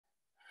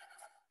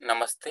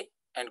Namaste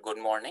and good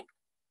morning.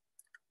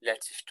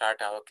 Let's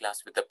start our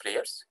class with the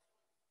prayers.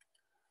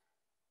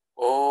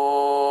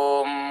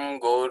 Om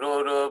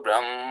Gurur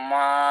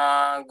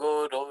Brahma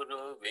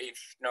Gurur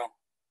Vishnu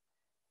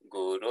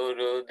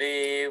Gurur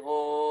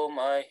Devo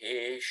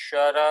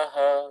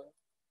Maheshwaraha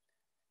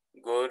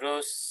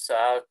Guru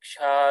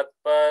Sakshat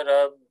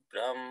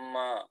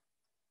Parabrahma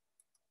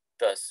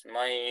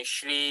Tasmai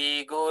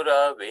Shri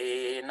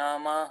Gurave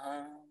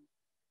Namaha.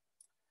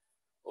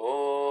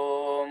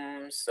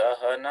 Om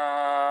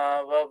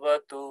Sahana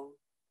Vavatu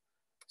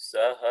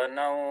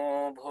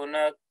Sahanau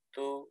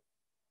Bhunaktu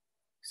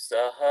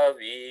Saha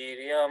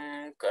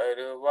Viryam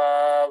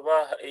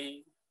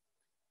Karvavahai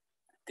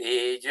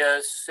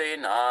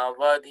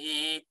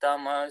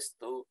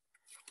Tejasvinavadhitamastu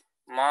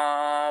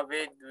Ma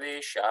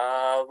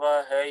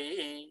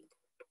Vidvishavahai.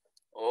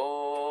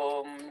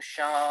 Om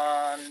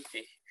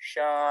Shanti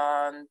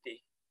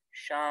Shanti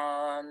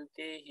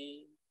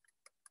Shanti.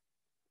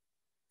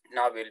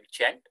 Now we'll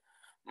chant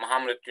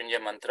Mahamrityunjay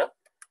mantra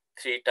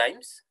 3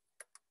 times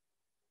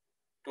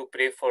to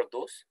pray for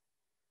those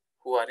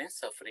who are in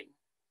suffering.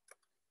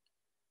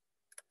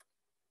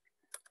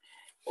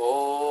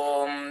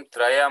 Om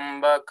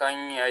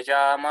Trayambakam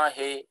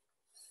Yajamahe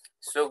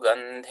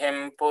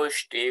Sugandhim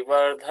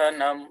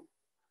Pushtivardhanam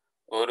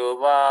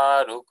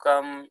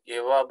Urvarukam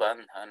Iva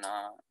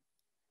Bandhana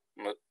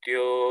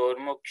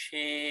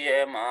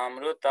Mrityormukshye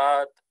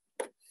Mamrutat.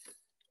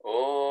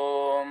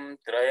 Om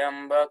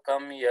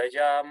Trayambakam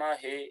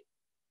Yajamahe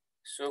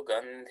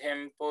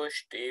Sugandhim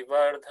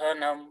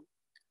Pushtivardhanam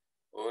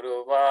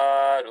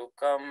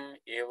Urvarukam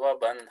Iva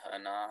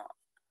Bandhana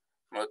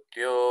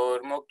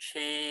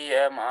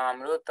Mrityormukshye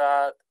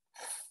Mamrutat.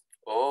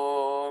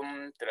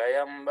 Om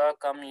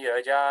Trayambakam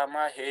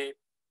Yajamahe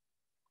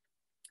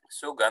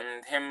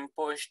Sugandhim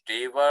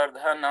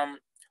Pushtivardhanam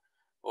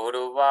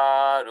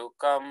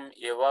Urvarukam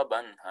Iva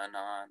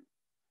Bandhanan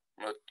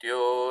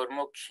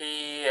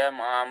Mrityormukshye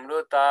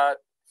Mamrutat.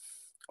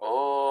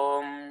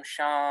 Om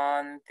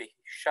Shanti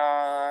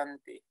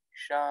Shanti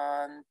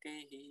Shanti.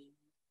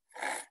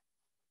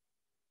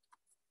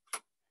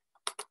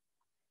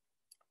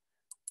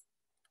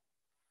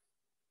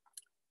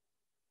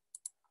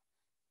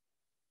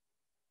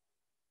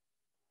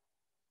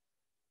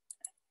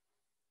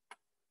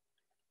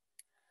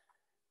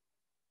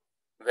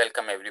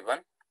 Welcome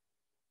everyone.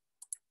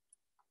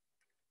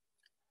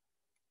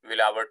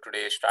 We'll our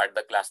today start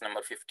the class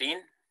number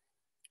 15.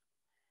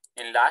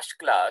 In last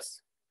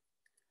class,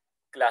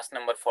 class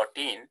number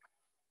 14,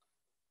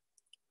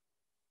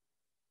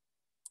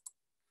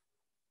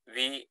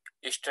 we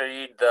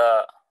studied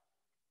the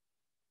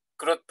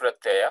Krut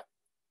Pratyaya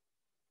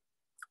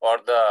or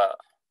the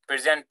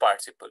present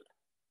participle.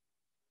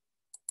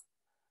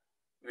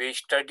 We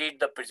studied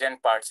the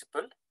present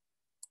participle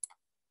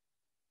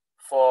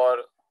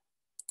for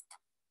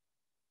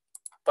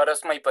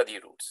Parasmaipadi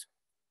roots.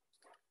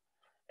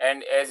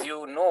 And as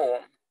you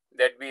know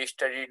that we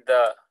studied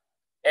the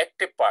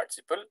active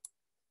participle,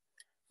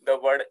 the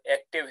word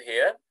active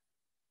here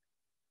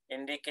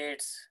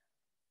indicates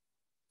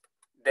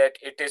that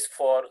it is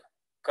for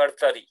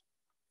Kartari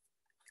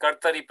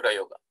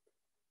Prayoga.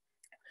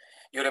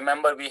 You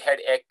remember we had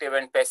active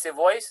and passive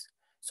voice.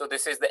 So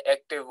this is the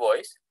active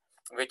voice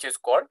which is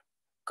called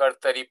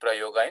Kartari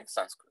Prayoga in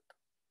Sanskrit.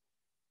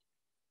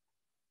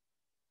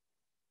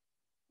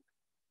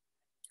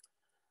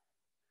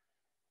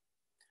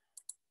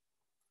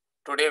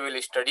 Today we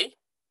will study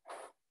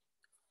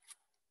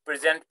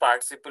present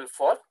participle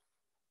for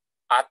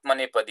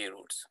Atmanepadi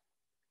roots.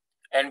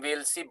 And we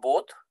will see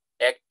both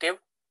active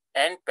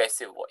and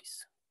passive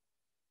voice.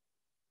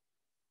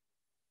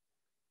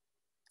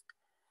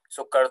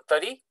 So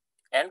Kartari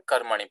and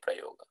Karmani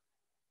Prayoga.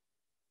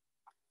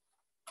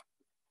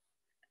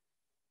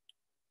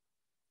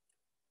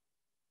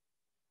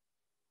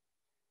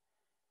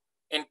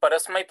 In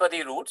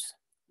Parasmaipadi roots,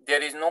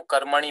 there is no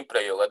Karmani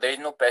Prayoga, there is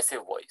no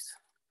passive voice.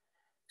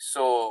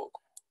 So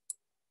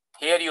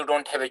here you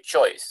don't have a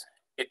choice.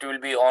 It will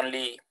be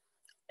only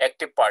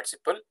active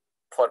participle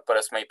for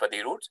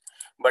Parasmaipadi roots.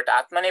 But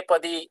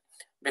Atmanepadi,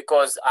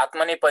 because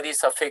Atmanepadi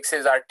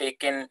suffixes are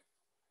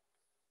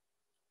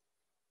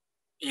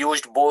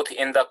used both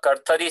in the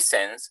Kartari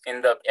sense,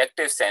 in the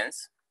active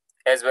sense,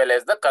 as well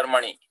as the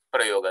Karmani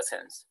Prayoga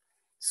sense.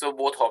 So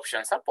both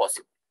options are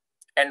possible.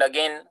 And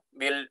again,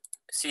 we'll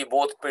see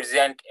both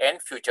present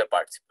and future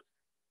participle.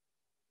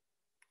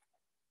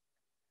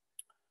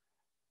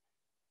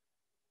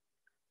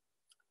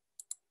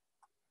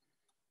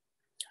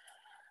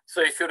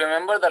 So if you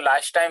remember the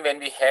last time when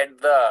we had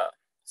the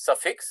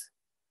suffix,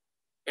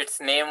 its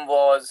name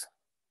was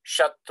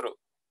Shatru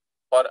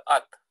or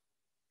At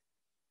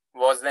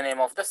was the name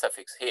of the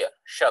suffix here,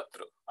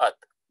 Shatru, At.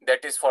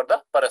 That is for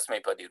the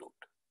Parasmaipadi root.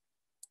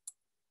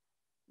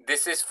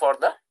 This is for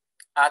the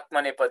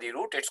Atmanepadi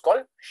root. It's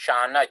called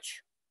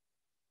Shanach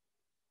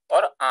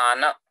or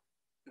Ana.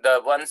 The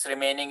ones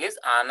remaining is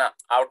Ana.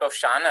 Out of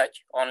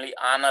Shanach, only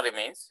Ana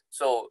remains.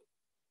 So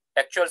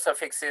actual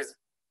suffix is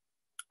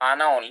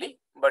Ana only,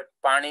 but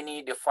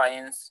Panini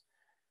defines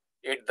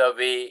it the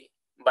way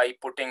by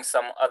putting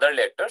some other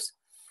letters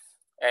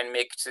and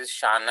makes it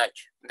shanaj.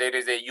 There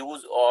is a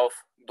use of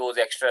those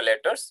extra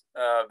letters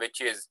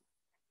which is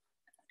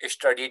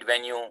studied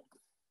when you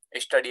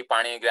study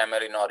Panini grammar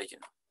in origin.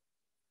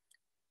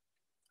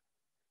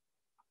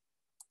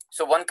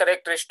 So one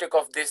characteristic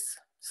of this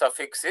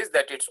suffix is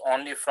that it's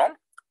only from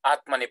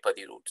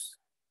Atmanepadi roots.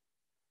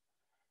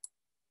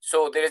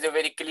 So there is a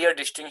very clear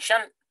distinction.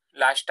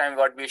 Last time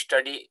what we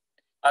studied,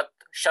 At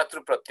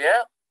Shatru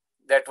Pratyaya,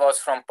 that was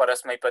from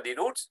Parasmaipadi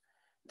roots.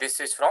 This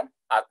is from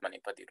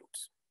Atmanepadi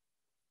roots.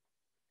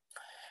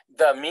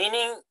 The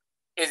meaning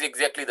is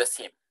exactly the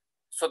same.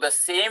 So the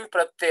same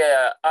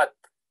Pratyaya At,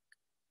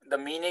 the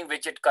meaning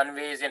which it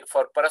conveys in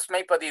for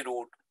Parasmaipadi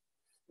root,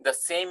 the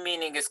same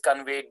meaning is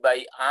conveyed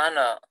by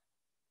Ana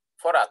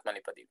for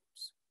Atmanepadi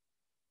roots.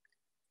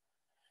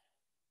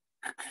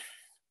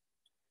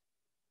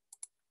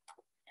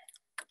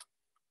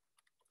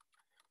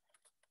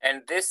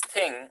 And this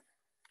thing,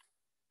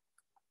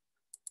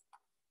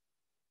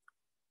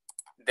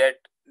 that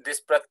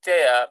this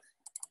pratyaya,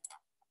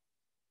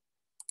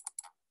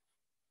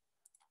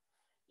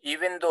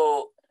 even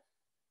though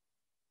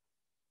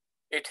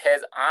it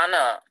has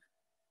ana,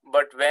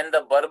 but when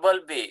the verbal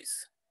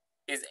base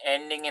is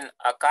ending in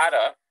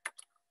akara,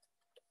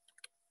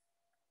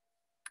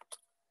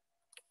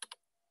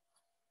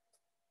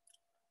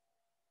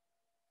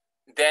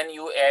 then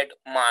you add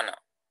mana.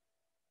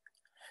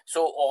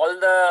 So all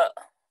the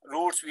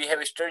roots we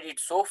have studied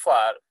so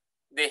far,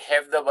 they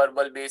have the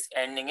verbal base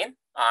ending in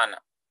ana,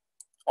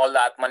 all the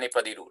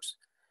Atmanepadi roots.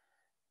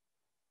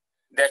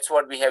 That's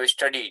what we have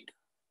studied.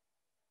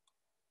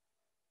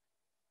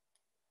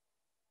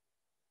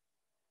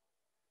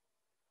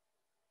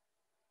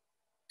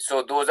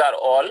 So those are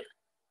all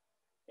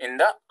in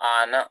the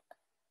ana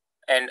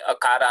and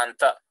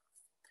akaranta.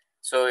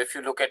 So if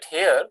you look at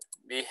here,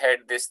 we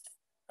had this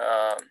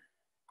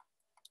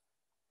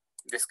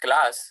this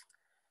class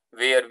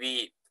where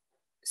we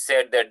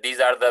said that these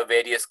are the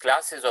various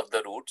classes of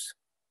the roots.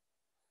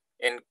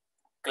 In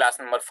class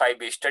number 5,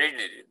 we studied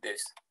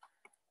this,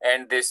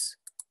 and this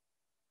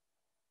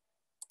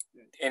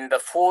in the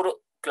 4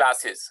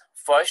 classes,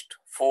 1st,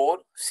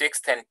 4th,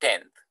 6th, and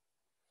 10th,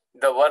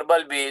 the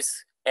verbal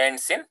base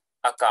ends in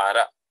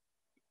akara.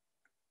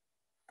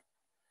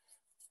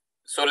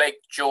 So like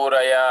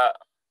choraya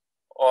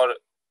or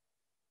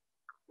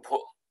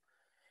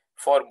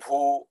for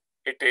bhu,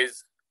 it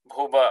is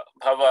bhuva,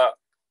 bhava,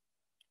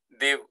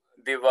 dev,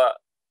 deva,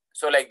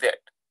 so like that.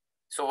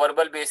 So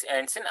verbal base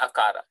ends in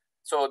akara.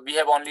 So we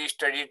have only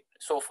studied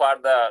so far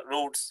the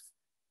roots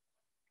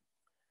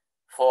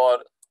for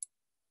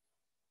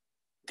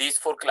these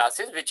 4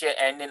 classes which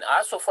end in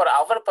a. So for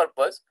our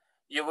purpose,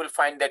 you will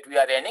find that we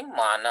are ending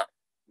mana,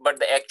 but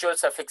the actual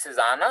suffix is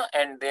ana,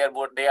 and there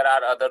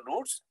are other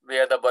roots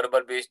where the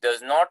verbal base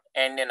does not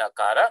end in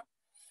akara.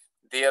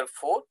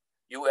 Therefore,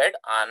 you add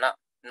ana,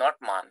 not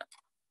mana.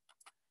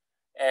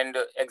 And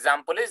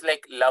example is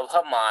like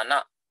labha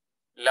mana,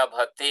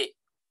 labhate.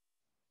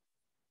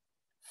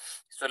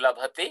 So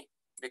labhate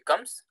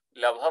becomes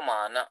labha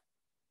mana.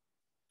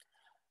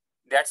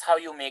 That's how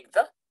you make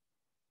the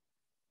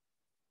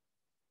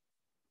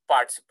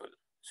participle.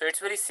 So it's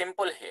very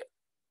simple here,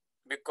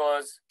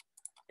 because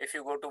if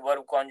you go to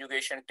verb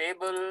conjugation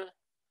table,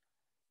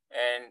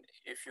 and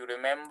if you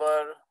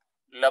remember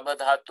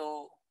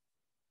labhadhatu,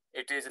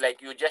 it is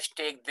like you just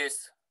take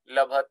this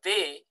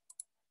labhate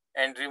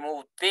and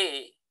remove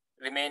te,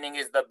 remaining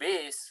is the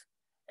base,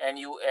 and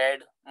you add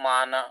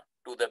mana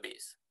to the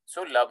base.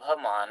 So labha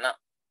mana.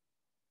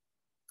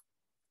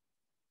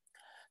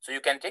 So you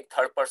can take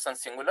 3rd person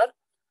singular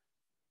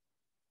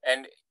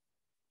and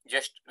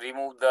just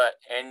remove the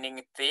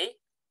ending te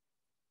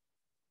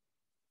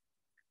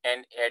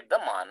and add the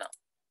mana.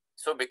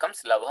 So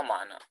becomes labha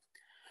mana.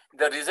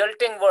 The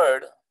resulting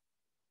word,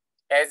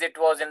 as it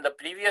was in the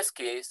previous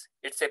case,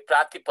 it's a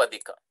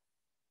pratipadika.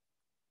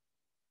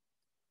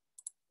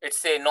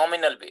 It's a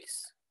nominal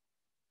base.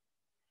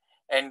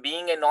 And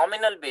being a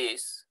nominal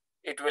base,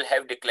 it will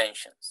have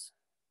declensions.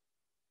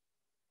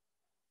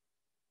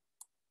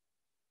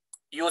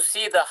 You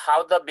see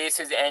how the base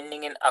is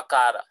ending in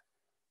akara.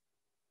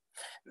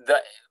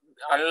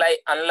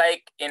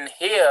 Unlike in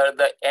here,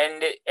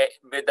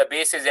 with the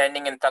base is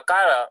ending in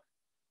takara,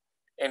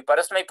 in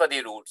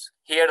Parasmaipadi roots,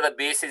 here the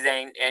base is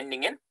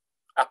ending in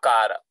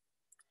akara.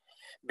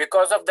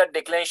 Because of that,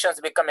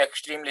 declensions become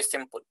extremely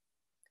simple.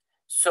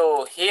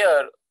 So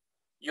here,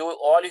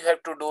 all you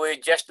have to do is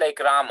just like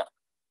Rama.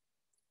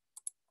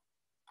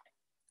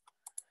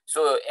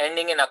 So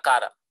ending in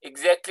akara,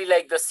 exactly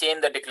like the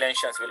same, the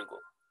declensions will go.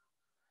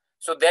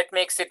 So that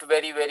makes it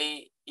very,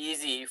 very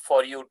easy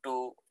for you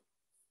to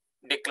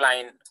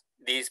decline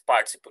these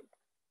participles,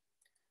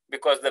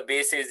 because the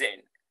base is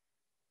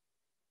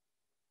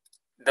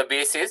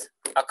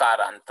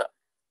akaranta,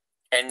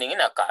 ending in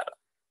akara.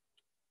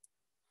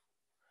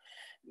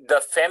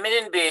 The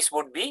feminine base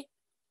would be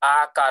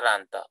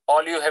akaranta.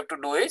 All you have to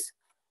do is,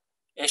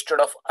 instead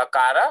of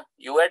akara,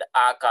 you add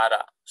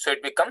akara. So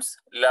it becomes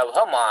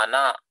labha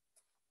mana.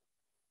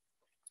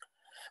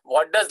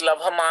 What does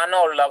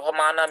Labhamana or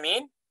Labhamana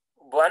mean?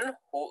 One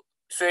who,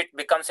 so it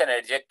becomes an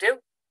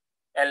adjective,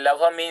 and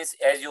Labha means,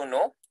 as you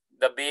know,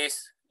 the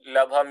base.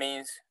 Labha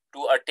means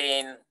to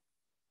attain,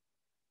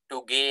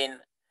 to gain.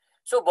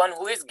 So one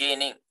who is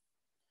gaining.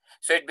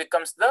 So it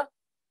becomes the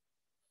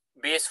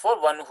base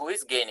for one who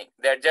is gaining.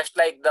 That just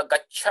like the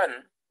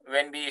Gachan,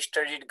 when we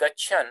studied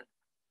Gachan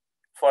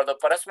for the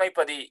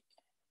Parasmaipadi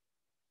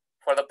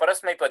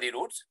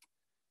roots,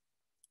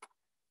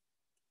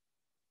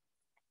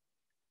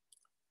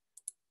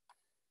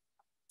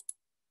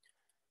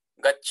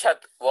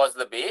 Gachat was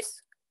the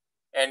base,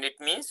 and it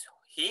means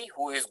he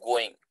who is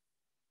going.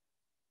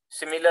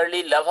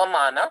 Similarly,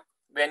 Lavamana,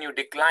 when you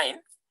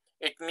decline,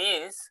 it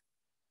means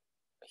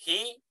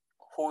he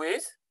who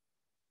is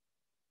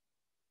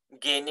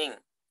gaining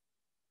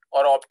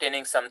or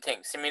obtaining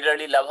something.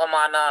 Similarly,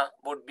 Lavamana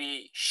would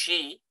be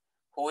she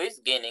who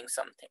is gaining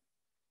something,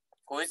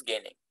 who is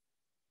gaining.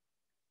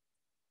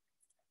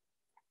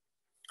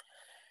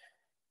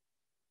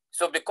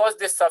 So because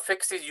this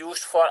suffix is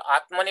used for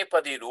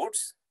Atmanepadi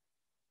roots,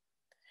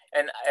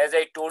 and as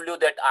I told you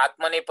that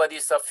Atmanepadi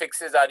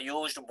suffixes are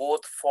used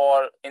both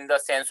for in the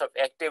sense of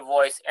active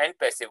voice and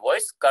passive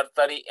voice,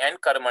 Kartari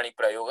and Karmani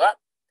Prayoga.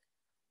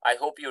 I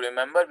hope you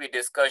remember we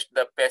discussed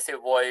the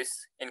passive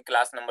voice in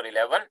class number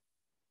 11.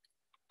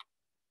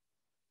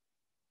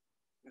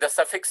 The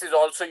suffix is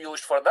also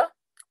used for the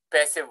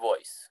passive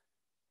voice,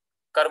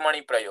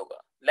 Karmani Prayoga,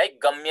 like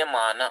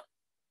Gamyamana.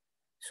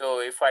 So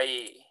if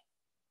I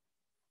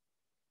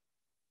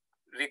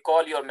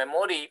recall your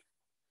memory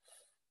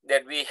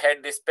that we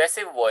had this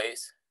passive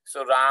voice,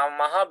 so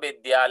Ramaha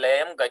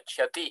Vidyalayam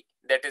Gacchati,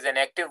 that is an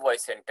active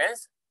voice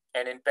sentence,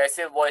 and in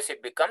passive voice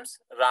it becomes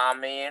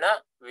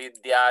Ramena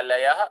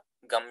Vidyalayah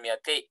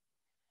Gamyate.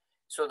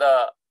 So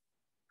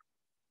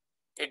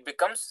it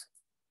becomes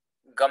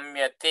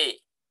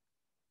Gamyate.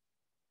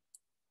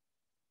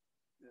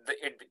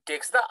 It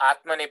takes the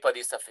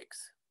Atmanepadi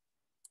suffix,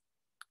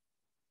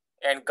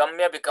 and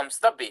Gamya becomes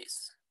the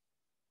base.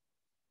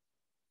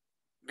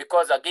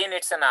 Because again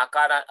it's an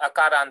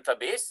Akaranta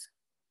base,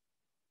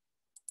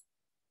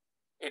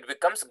 it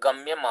becomes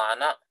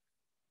Gamyamana.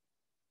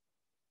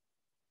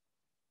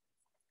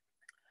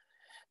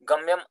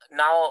 Gamyam,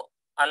 now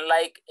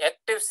unlike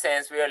active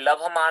sense where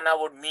Labhamana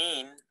would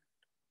mean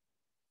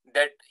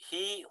that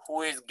he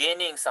who is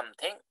gaining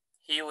something,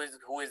 he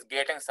who is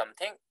getting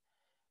something,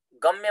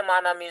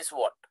 Gamyamana means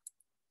what?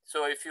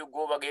 So if you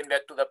go again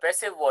back to the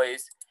passive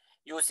voice,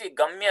 you see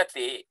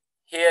Gamyate,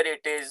 here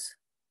it is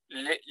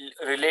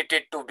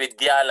related to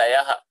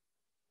Vidyalaya,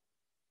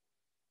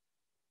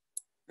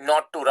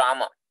 not to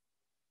Rama.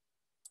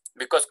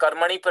 Because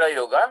Karmani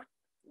Prayoga,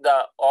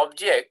 the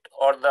object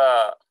or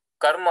the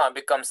karma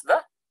becomes the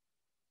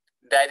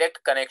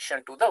direct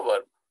connection to the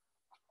verb.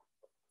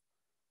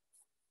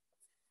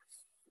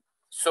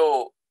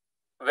 So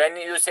when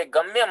you say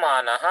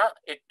Gamyamanaha,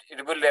 it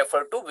will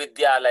refer to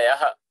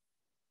Vidyalayaha.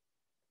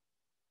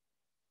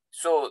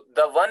 So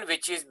the one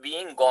which is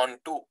being gone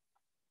to,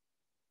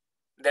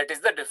 that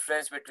is the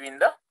difference between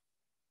the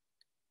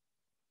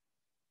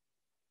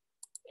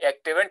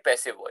active and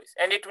passive voice.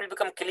 And it will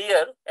become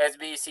clear as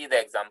we see the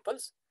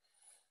examples.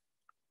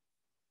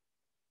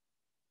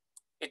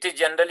 It is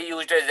generally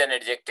used as an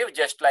adjective,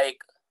 just like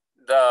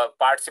the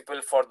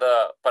participle for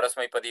the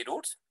Parasmaipadi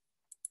roots.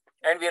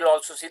 And we'll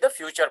also see the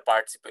future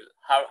participle.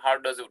 How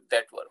does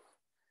that work?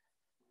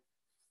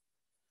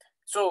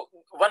 So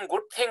one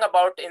good thing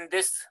about in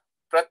this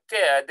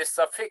pratyaya, this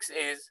suffix,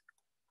 is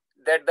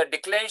that the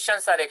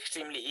declensions are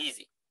extremely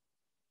easy.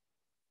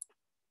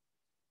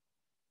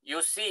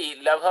 You see,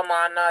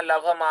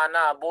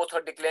 Lavhamana, both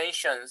her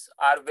declensions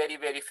are very,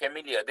 very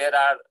familiar. There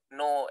are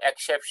no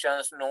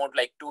exceptions, no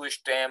like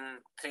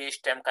 2-stem,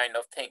 3-stem kind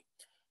of thing.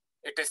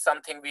 It is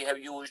something we have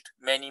used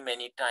many,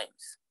 many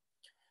times.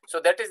 So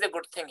that is the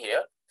good thing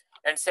here.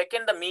 And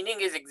second, the meaning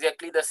is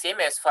exactly the same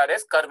as far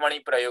as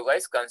Karmani Prayoga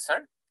is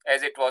concerned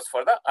as it was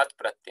for the At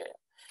Pratyaya.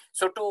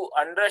 So to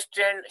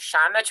understand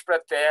Shanach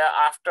Pratyaya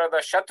after the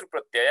Shatru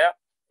Pratyaya,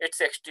 it's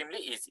extremely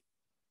easy.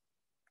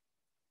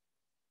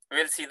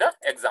 We'll see the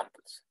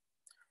examples.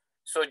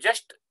 So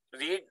just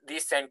read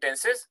these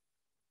sentences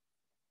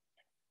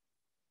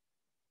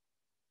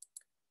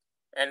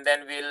and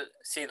then we'll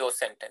see those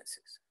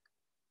sentences.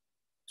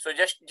 So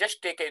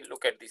just take a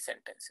look at these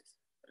sentences.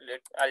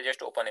 I'll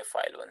just open a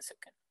file 1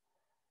 second.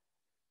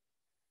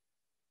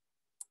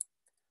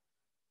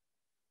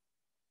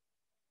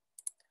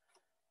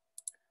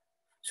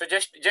 So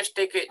just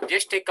take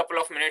a couple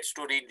of minutes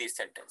to read these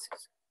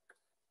sentences.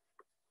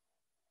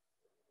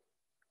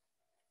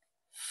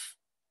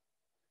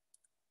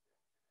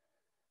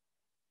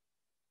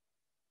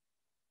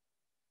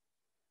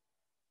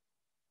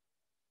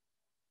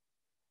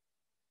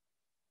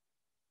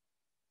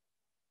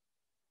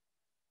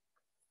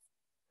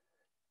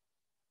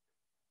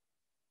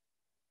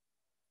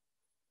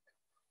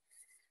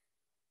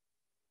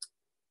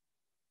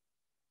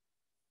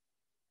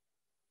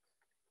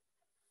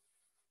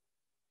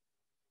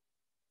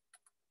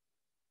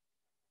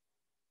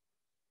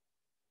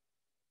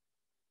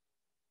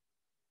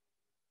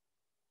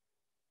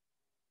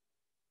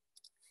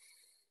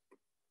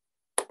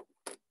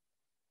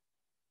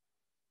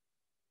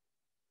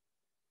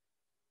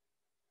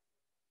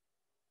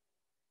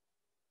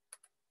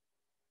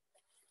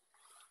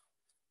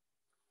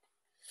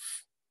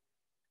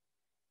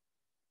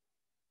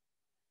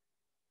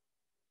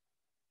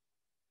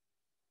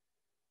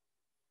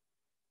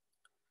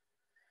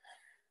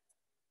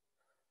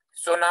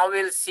 So now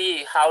we'll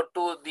see how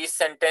these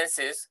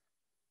sentences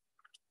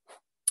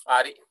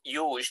are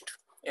used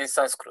in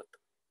Sanskrit.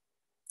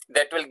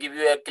 That will give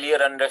you a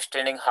clear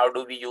understanding how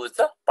do we use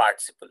the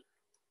participle.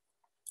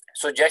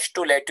 So just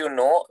to let you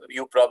know,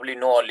 you probably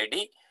know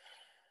already,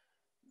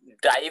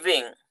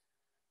 diving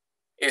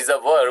is a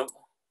verb,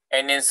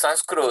 and in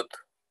Sanskrit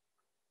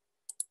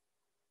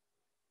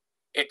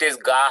it is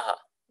gaha.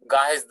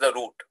 Gaha is the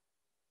root.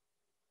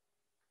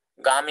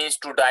 Gaha means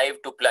to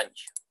dive, to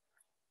plunge.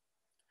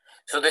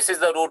 So this is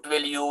the root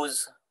we'll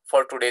use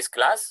for today's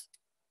class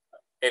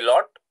a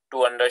lot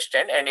to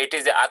understand, and it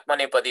is the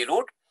Atmanepadi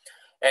root,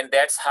 and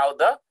that's how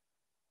the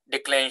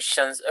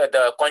declensions,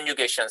 the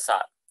conjugations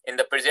are. In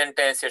the present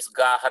tense, it's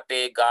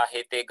gahate,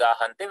 gahete,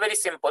 gahante. Very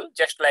simple,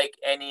 just like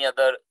any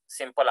other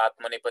simple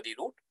Atmanepadi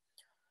root.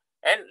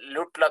 And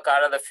lut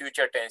lakara, the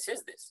future tense,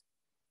 is this.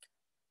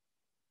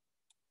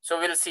 So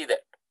we'll see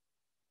that.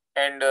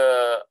 And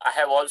I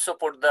have also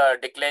put the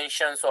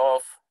declensions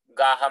of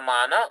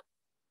gahamana.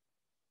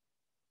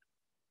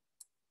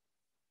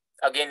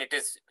 Again, it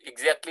is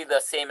exactly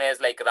the same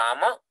as like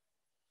Rama,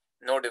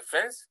 no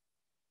difference.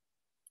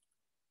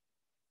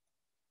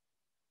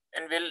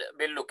 And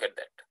we'll look at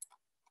that.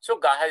 So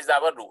gaha is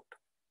our root.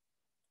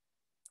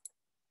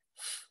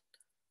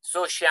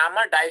 So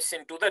Shyama dives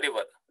into the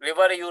river.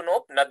 River, you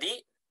know,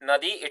 Nadi.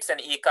 Nadi, it's an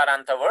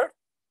ikaranta word.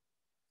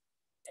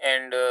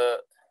 And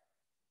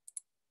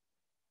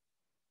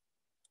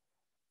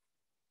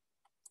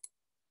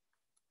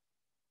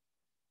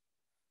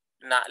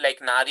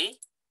like Nari,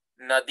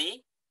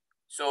 Nadi.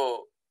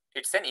 So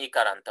it's an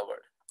ikaranta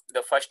word.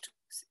 The first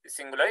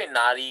singular is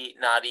Nari,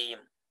 Narim,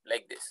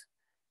 like this.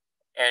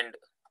 And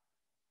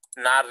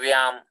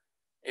Naryam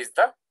is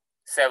the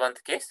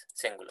seventh case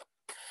singular.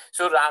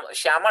 So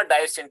Shyama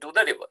dives into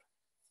the river.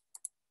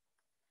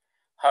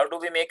 How do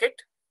we make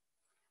it?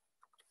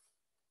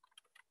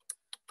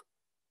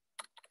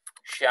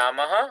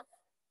 Shyamaha.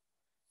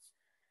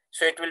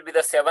 So it will be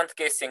the seventh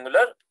case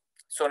singular.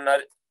 So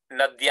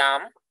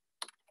Nadyam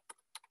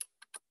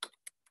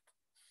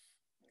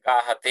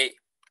gahate.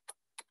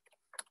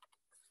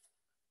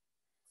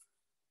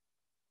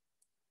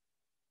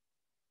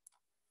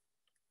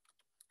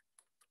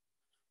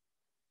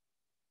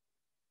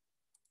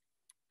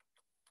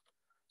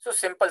 So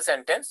simple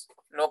sentence,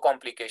 no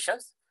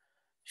complications.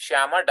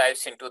 Shyama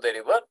dives into the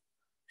river.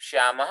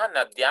 Shyamaha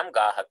Nadyam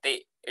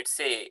gahate. It's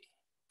a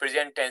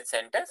present tense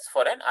sentence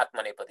for an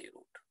Atmanepadi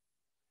root.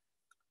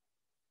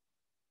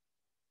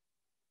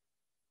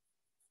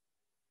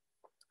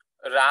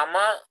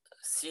 Rama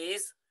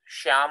sees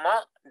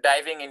Shyama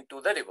diving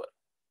into the river.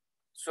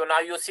 So now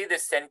you see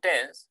this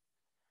sentence.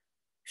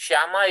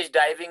 Shyama is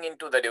diving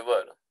into the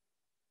river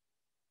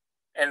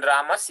and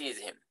Rama sees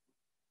him.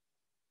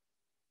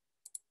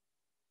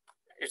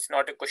 It's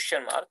not a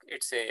question mark,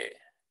 it's a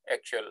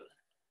actual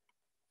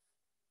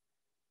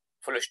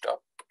full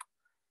stop.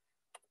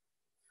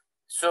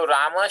 So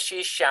Rama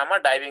sees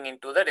Shyama diving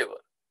into the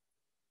river.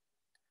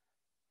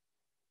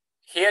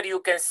 Here you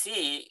can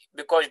see,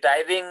 because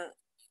diving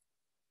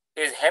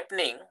is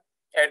happening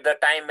at the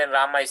time when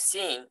Rama is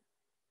seeing,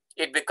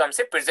 it becomes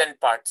a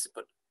present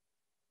participle.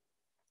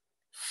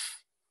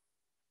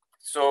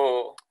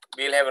 So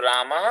we'll have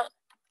Rama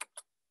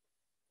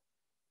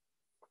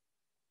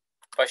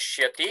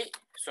pashyati.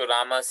 So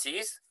Rama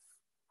sees.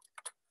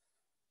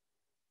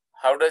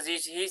 How does he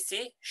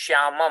see?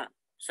 Shyamam.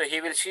 So he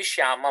will see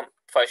Shyamam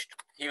first.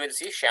 He will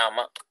see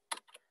Shyama.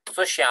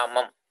 So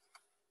Shyamam.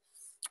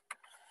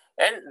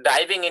 And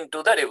diving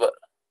into the river.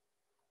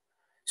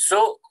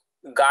 So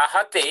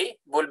Gahate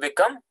will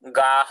become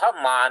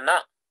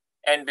Gahamana.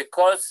 And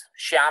because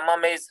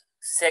Shyamam is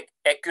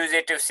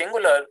accusative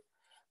singular,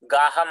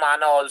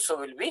 Gahamana also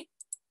will be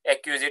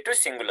accusative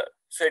singular.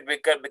 So it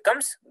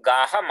becomes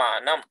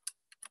Gahamanam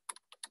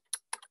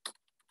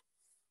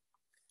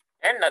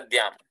and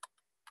Nadyam.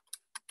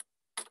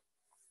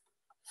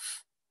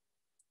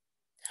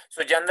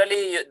 So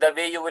generally, the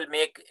way you will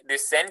make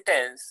this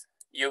sentence,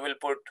 you will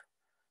put,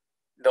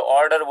 the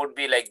order would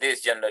be like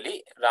this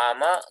generally.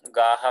 Rama,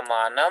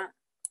 Gahamanam,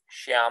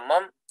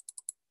 Shyamam,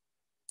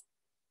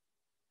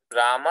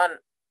 Raman,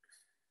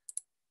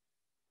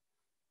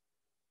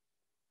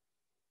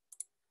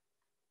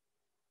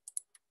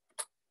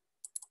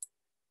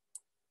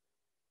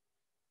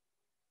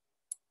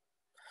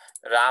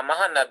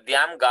 Ramaha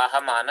Nadyam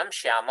Gahamanam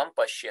Shyamam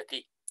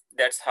Pashyati.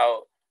 That's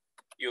how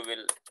you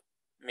will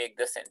make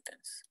the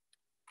sentence.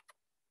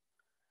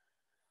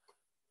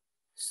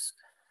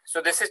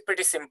 So this is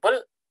pretty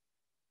simple.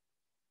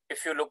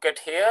 If you look at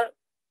here,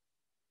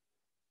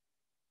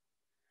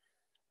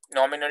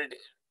 nominal.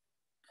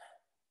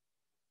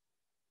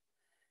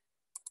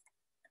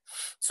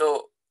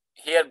 So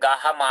here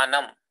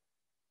Gahamanam,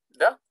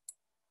 the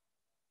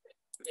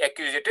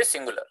accusative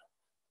singular.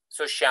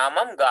 So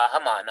Shyamam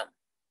Gahamanam.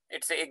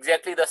 It's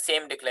exactly the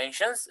same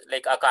declensions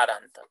like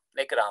Akaranta,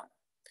 like Ram.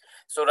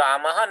 So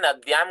Ramaha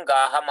Nadyam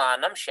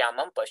Gahamanam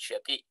Shyamam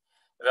Pashyati.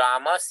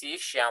 Rama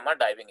sees Shyama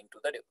diving into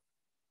the river.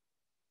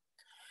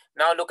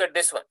 Now look at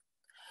this one.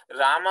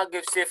 Rama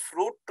gives a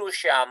fruit to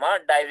Shyama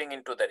diving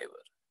into the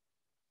river.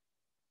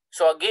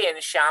 So again,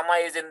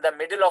 Shyama is in the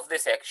middle of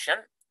this action,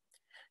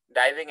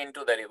 diving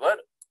into the river,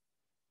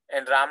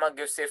 and Rama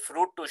gives a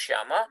fruit to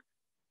Shyama.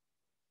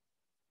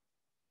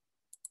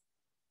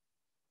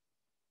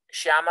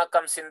 Shyama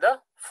comes in the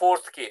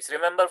fourth case.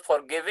 Remember,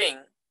 for giving,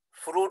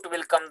 fruit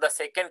will come the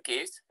second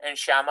case and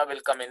Shyama will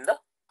come in the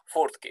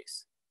fourth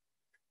case.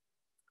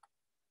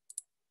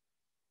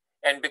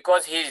 And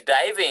because he is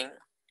diving,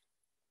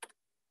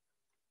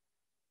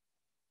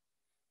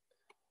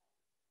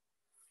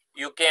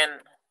 you can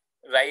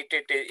write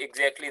it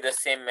exactly the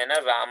same manner.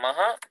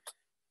 Ramaha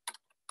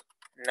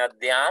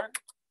Nadyam.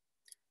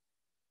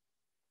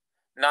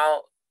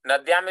 Now,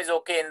 Nadyam is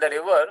okay in the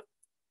river.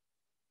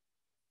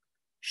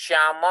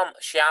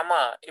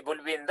 Shyama, it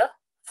will be in the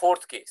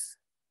fourth case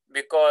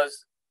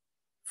because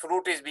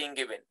fruit is being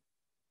given.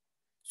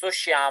 So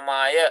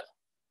Shyamaya.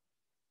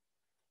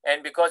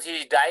 And because he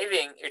is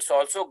diving, it's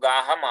also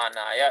Gaha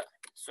Manaya.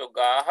 So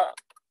Gaha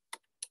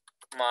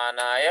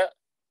Manaya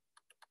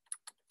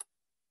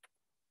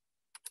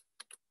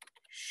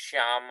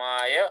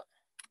Shyamaya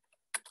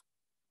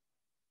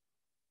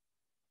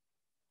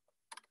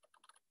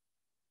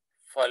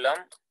Phalam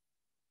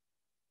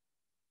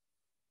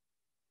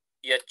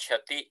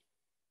Yachati.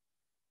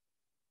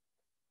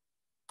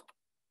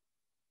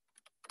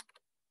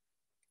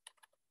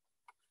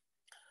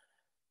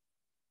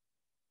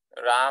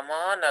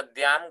 Rama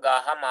Nadyam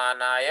Gaha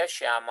Manaya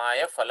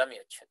Shyamaya Phalam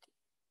Yachati.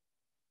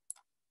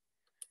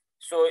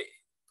 So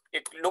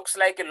it looks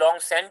like a long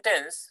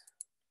sentence,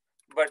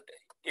 but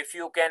if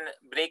you can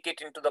break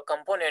it into the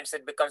components,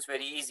 it becomes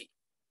very easy.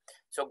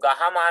 So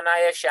Gaha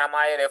Manaya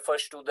Shyamaya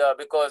refers to the,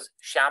 because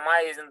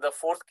Shyama is in the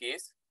fourth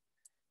case,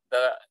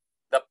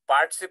 the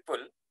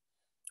participle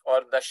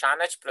or the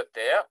Shanach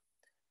Pratyaya,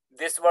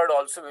 this word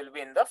also will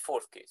be in the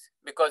fourth case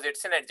because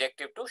it's an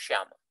adjective to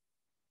Shyama.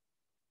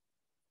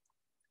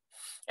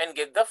 And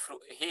give the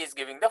fruit, he is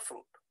giving the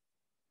fruit.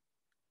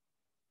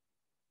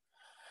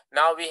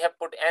 Now we have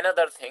put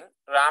another thing.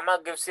 Rama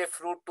gives a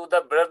fruit to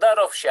the brother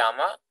of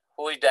Shyama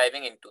who is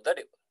diving into the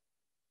river.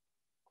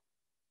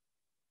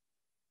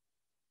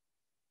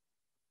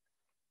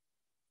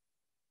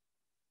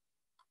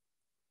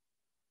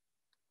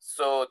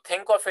 So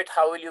think of it,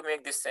 how will you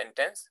make this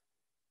sentence?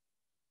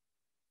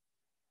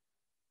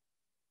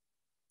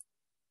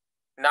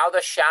 Now the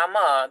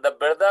Shyama, the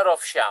brother of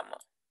Shyama.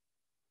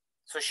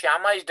 So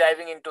Shyama is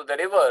diving into the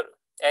river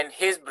and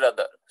his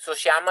brother. So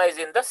Shyama is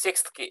in the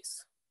sixth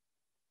case.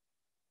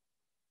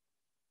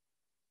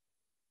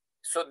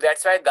 So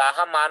that's why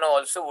Gaha Mana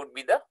also would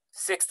be the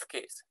sixth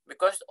case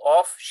because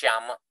of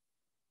Shyama.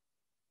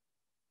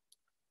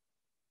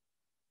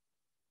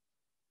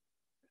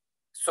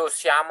 So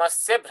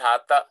Shyamasya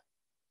Bhrata.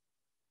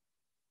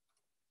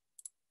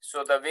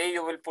 So the way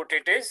you will put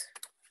it is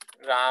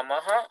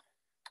Ramaha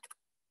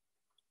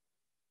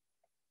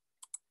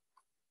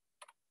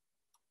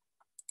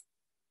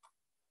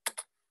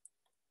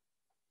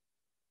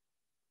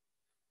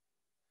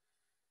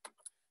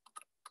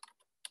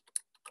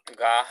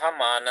Gaha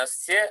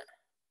Manasya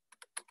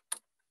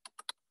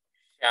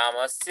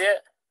Shyamasya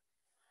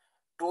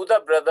to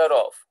the brother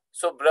of.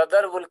 So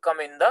brother will come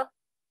in the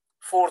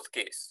fourth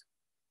case.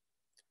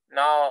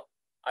 Now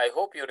I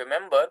hope you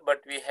remember,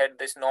 but we had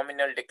this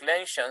nominal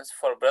declensions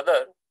for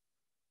brother.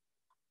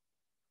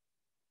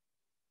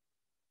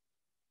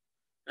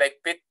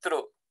 Like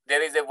Pitru,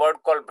 there is a word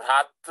called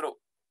Bhratru.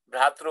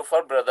 Bhratru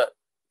for brother.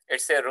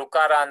 It's a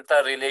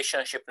Rukaranta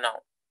relationship now.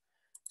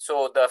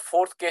 So the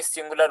fourth case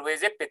singular way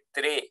is a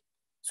Pitre.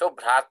 So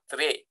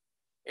Bhratre.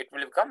 It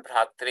will become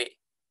Bhratre.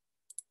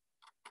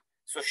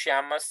 So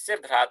Shyamasya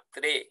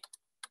Bhratre.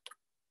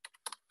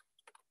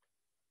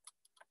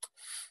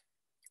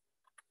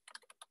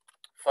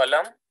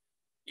 Phalam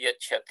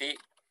Yachati.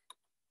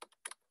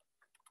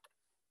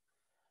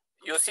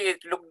 You see,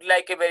 it looked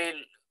like a very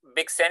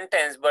big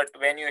sentence, but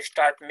when you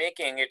start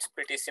making, it's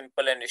pretty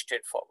simple and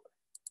straightforward.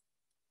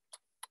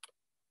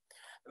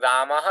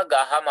 Ramaha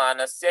Gaha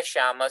Manasya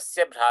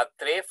Shyamasya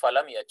Bhratre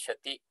Phalam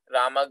Yachati.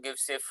 Rama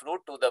gives a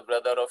fruit to the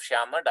brother of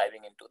Shyama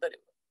diving into the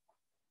river.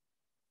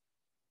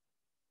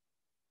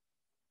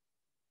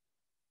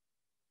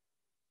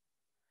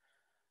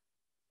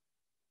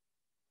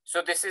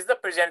 So this is the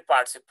present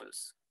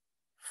participles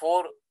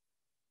for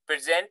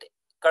present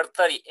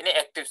kartari in an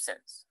active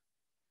sense.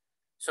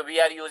 So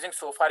we are using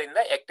so far in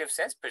the active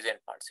sense present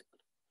participle.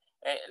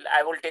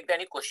 I will take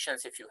any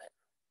questions if you have.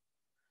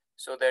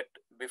 So that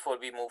before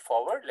we move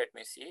forward, let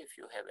me see if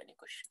you have any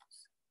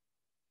questions.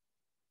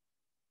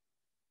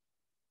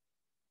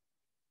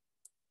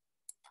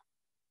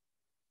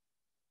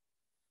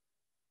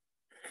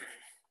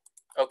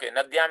 Okay,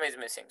 Nadyam is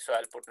missing. So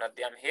I'll put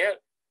Nadyam here.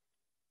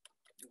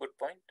 Good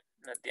point.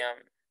 Nadyam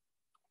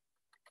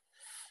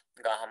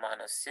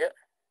Gahamanasya.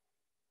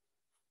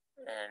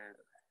 And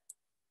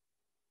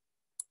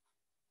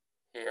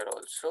here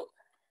also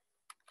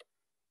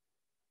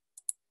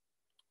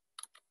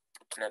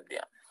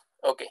Nadyam.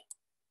 Okay.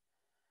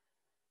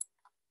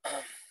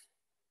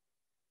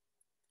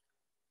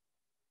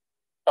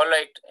 All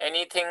right.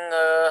 Anything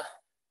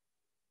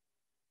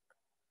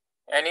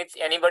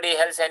Anybody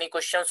else, any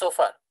question so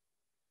far?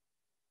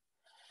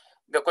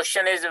 The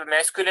question is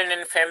masculine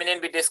and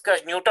feminine we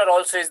discussed. Neuter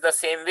also is the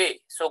same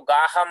way. So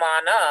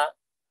gahamana,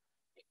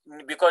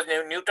 because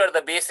neuter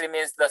the base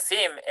remains the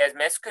same as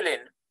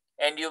masculine,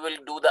 and you will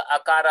do the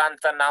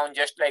akaranta noun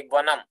just like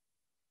vanam.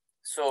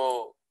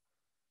 So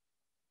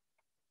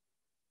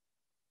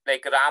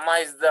like Rama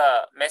is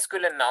the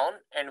masculine noun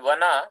and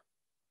Vana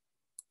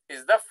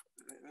is the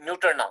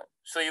neuter noun.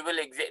 So you will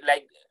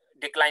like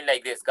decline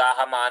like this,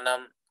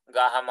 gahamanam,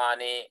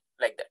 gahamane,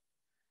 like that.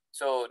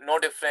 So no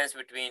difference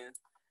between,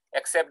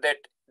 except that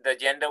the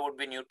gender would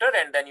be neuter,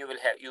 and then you will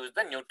use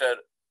the neuter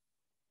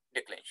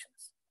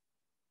declensions.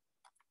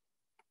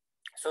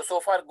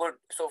 So far good.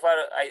 So far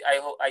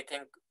I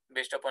think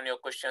based upon your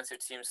questions,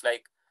 it seems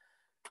like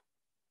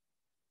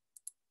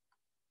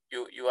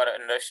you are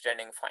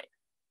understanding fine.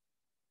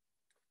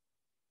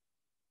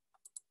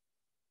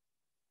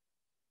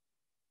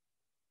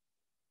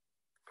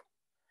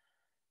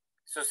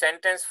 So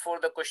sentence for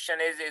the question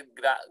is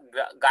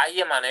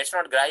Gahyamana. It's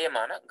not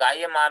Grahyamana.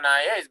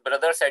 Gahyamanaya is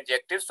brother's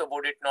adjective, so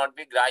would it not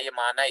be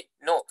Grahyamana?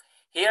 No.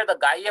 Here the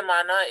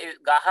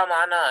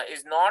Gahamana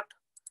is not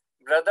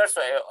brother's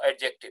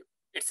adjective.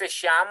 It's a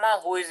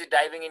Shyama who is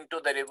diving into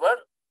the river,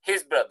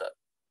 his brother.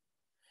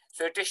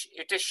 So it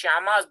is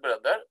Shyama's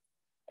brother,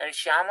 and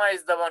Shyama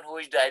is the one who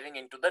is diving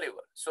into the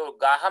river. So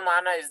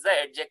Gahamana is the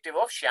adjective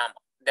of Shyama.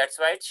 That's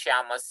why it's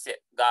Shyamasya,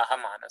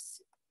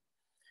 Gahamanasya.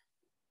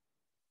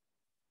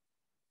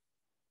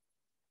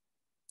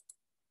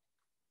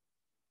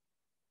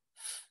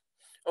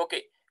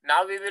 Okay,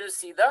 now we will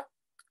see the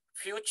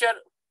future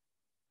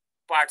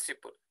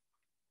participle.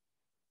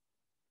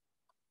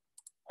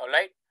 All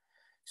right.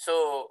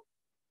 So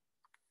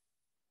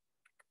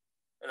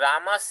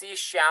Rama sees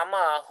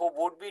Shyama who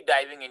would be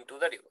diving into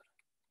the river.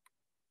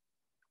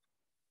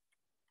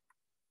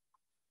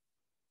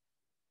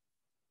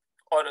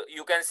 Or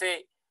you can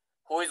say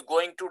who is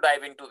going to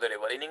dive into the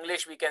river. In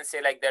English, we can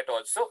say like that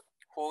also.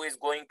 Who is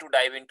going to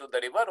dive into the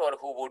river, or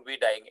who would be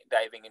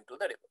diving into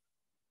the river.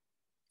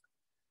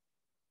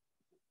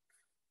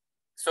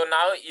 So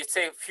now it's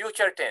a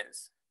future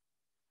tense.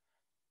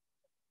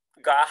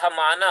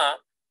 Gahamana,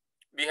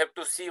 we have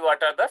to see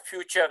what are the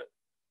future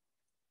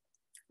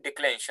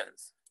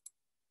declensions.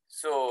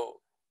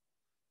 So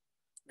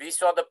we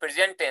saw the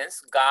present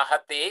tense,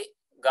 gahate,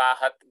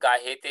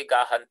 gahete,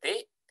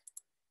 gahante,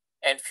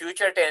 and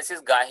future tense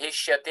is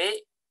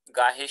gahishyate,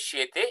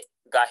 gahishyete,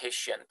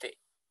 gahishyante.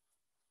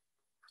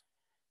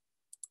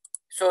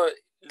 So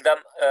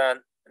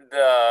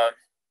the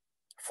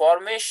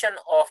formation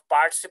of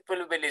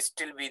participle will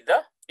still be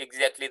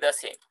exactly the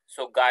same.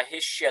 So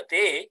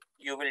gahishyate,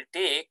 you will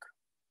take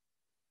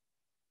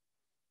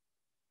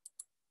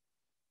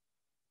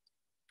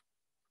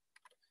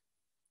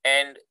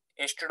and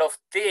instead of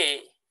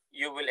te,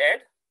 you will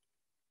add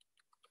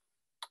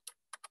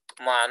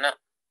mana,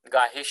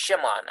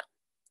 gahishyamana.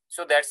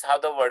 So that's how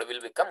the word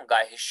will become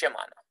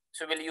gahishyamana.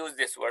 So we'll use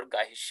this word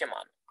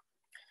gahishyamana.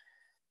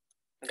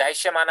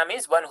 Gahishyamana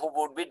means one who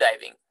would be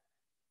diving.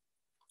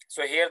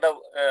 So here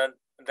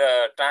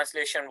the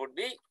translation would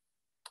be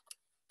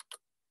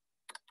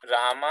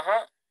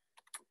Ramaha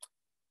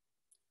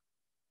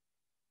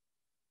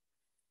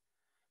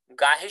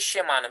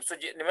Gahishyamana. So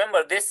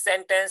remember this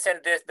sentence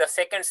and the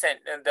second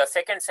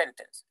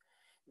sentence,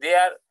 they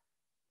are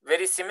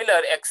very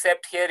similar,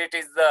 except here it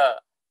is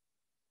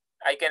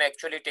I can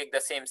actually take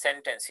the same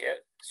sentence here.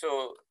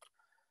 So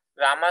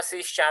Rama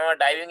sees Shyama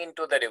diving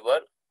into the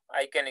river.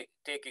 I can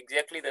take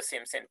exactly the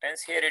same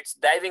sentence. Here it's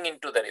diving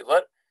into the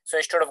river. So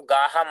instead of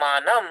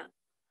Gahamanam,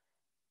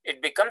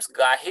 it becomes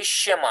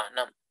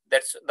Gahishymanam.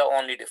 That's the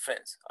only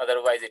difference.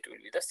 Otherwise, it will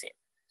be the same.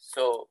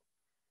 So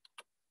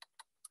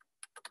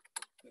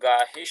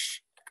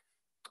Gahishmanam.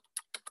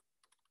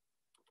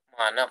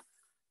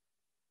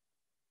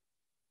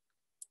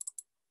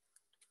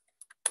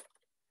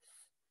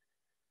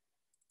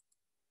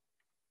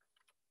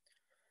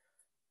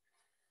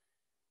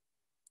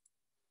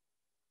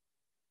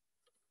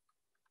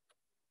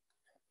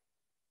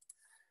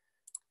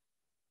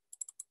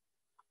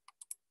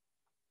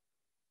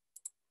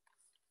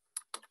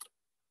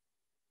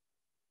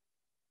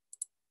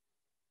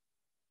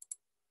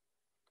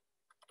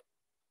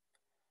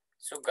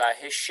 So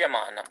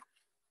Gahishyamanam.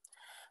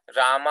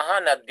 Ramaha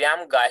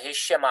Nadyam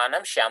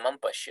Gahishyamanam Shyamam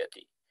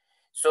Pashyati.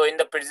 So in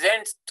the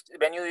present,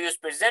 when you use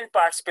present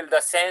participle, the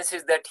sense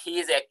is that he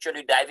is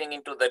actually diving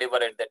into the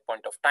river at that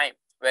point of time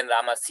when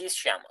Rama sees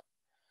Shyama.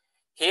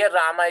 Here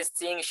Rama is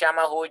seeing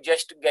Shyama who is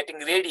just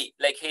getting ready,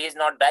 like he is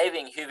not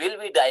diving, he will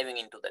be diving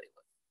into the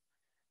river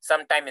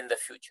sometime in the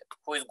future,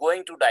 who is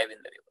going to dive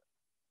in the river.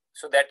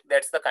 So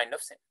that's the kind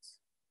of sense.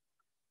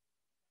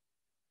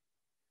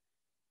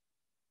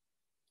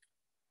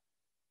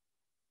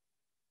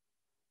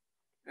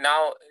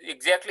 Now,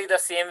 exactly the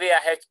same way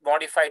I have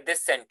modified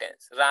this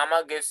sentence.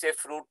 Rama gives a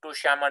fruit to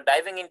Shyama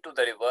diving into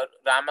the river.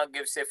 Rama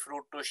gives a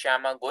fruit to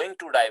Shyama going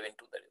to dive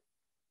into the river.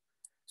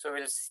 So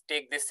we'll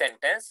take this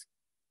sentence.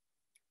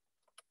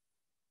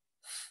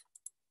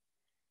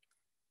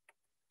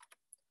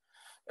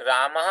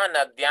 Ramah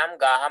nadyam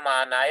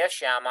gahamanaya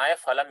shyamaya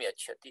phalam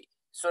yachati.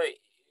 So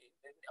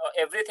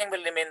everything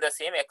will remain the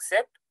same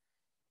except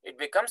it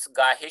becomes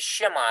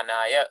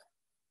gahishyamanaya.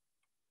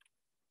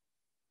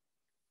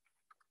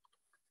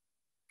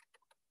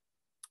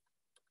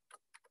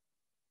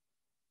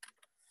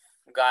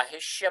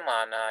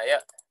 Gahishyamanaya.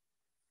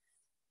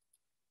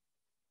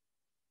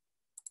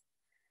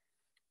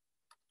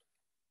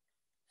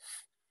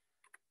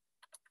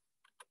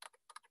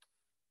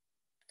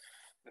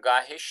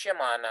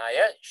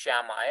 Gahishyamanaya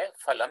shyamaya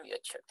phalam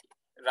yachati.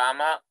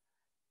 Rama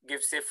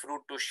gives a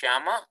fruit to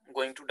Shyama,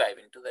 going to dive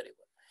into the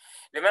river.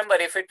 Remember,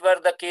 if it were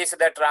the case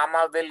that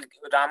Rama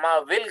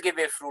will give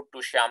a fruit to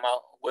Shyama,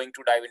 going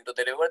to dive into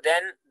the river,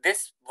 then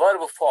this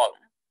verb form,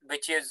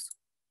 which is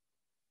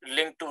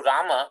linked to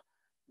Rama,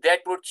 that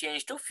would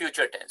change to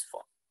future tense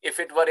form. If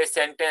it were a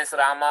sentence,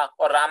 Rama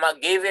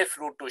gave a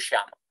fruit to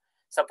Shyama.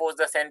 Suppose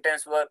the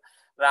sentence were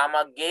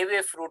Rama gave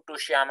a fruit to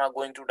Shyama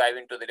going to dive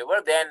into the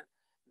river, then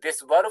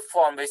this verb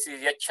form, which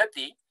is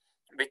yachati,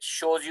 which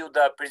shows you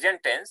the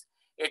present tense,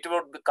 it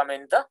would become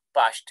in the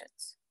past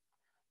tense.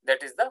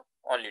 That is the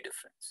only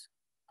difference.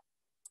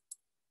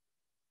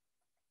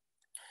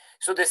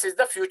 So this is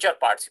the future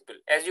participle.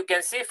 As you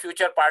can see,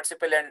 future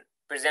participle and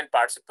present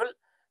participle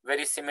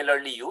very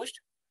similarly used.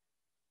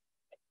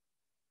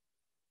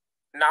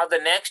 Now the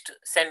next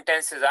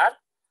sentences are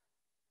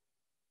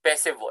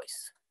passive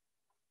voice.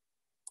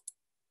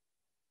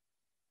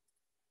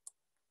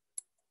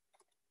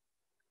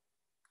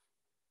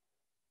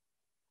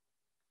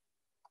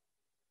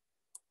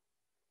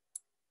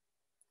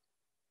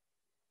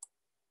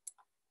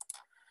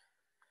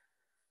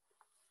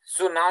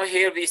 So now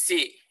here we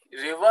see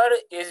river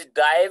is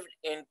dived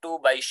into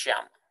by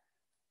Shyama.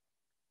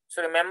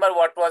 So remember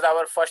what was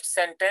our first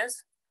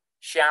sentence?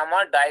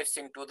 Shyama dives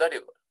into the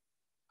river.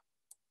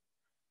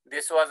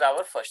 This was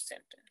our first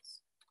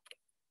sentence.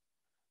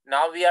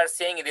 Now we are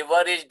saying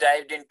river is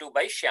dived into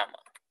by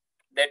Shyama.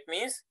 That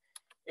means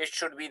it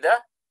should be the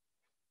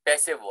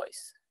passive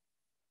voice.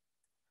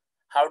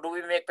 How do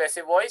we make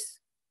passive voice?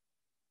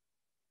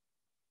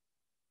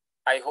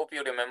 I hope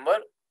you remember.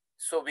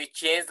 So we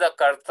change the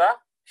karta.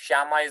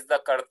 Shyama is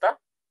the karta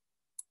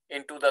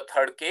into the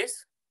third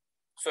case.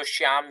 So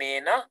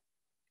Shyamena.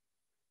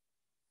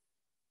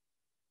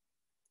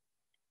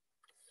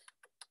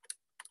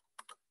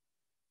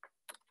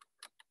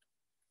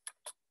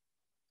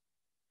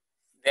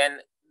 Then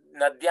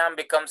Nadyam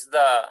becomes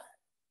the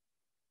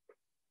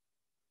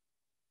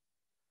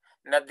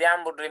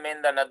Nadyam would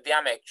remain the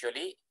Nadyam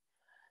actually.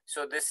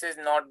 So this is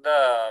not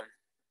the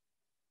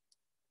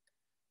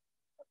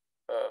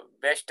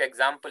best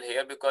example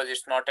here because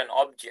it's not an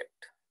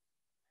object.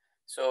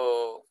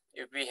 So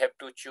if we have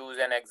to choose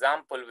an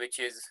example which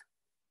is,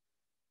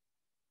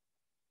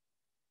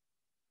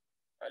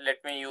 let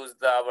me use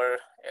our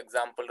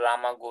example,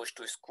 Rama goes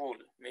to school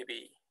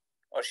maybe,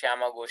 or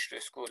Shyama goes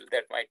to school.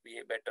 That might be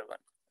a better one.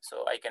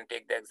 So I can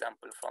take the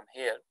example from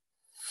here.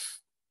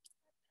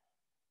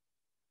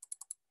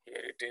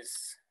 Here it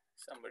is.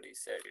 Somebody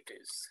said it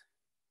is.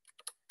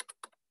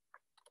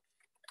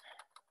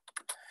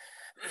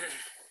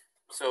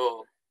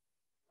 So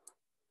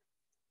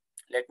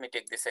let me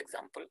take this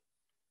example.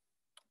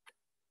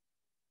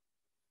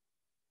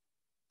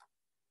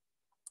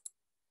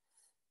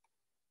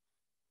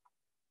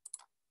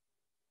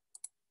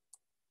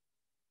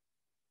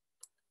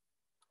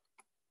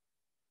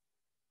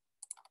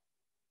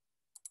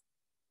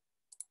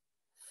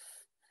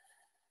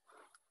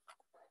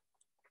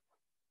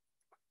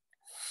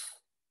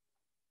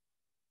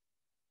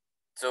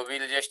 So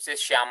we'll just say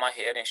Shyama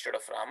here instead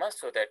of Rama,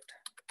 so that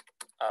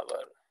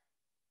our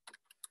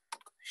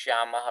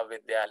Shyamah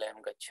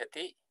Vidyalayam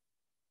Gacchati.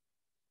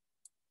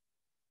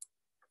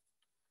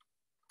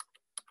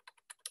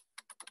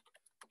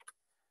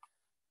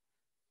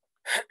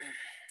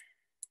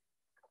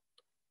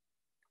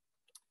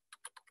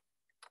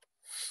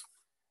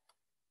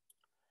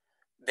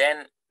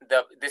 Then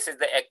this is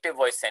the active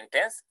voice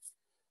sentence,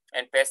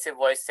 and passive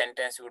voice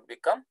sentence would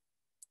become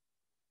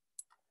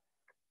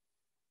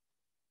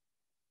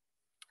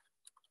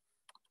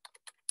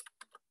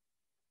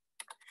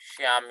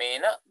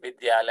Shyamena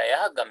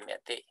Vidyalayah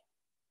Gamyate.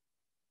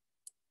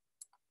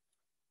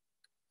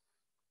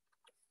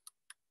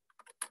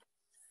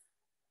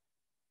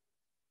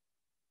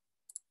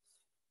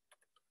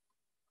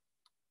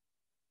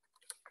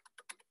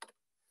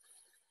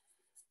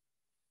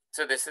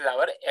 So this is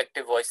our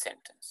active voice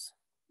sentence.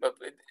 But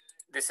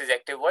this is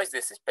active voice,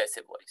 this is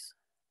passive voice.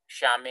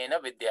 Shyamena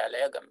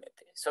Vidyalaya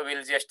Gamyate. So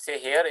we'll just say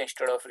here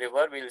instead of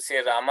river, we'll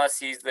say Rama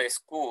sees the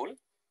school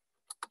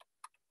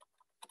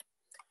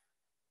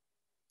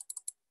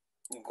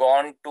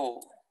gone to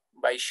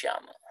by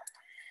Shyama.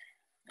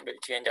 We'll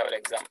change our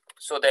example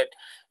so that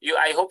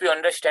I hope you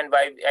understand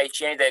why I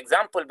changed the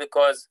example,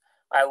 because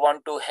I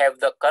want to have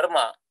the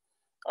karma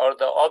or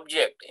the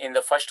object in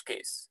the first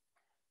case.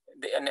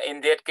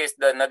 In that case,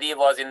 the Nadi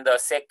was in the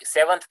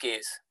seventh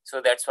case.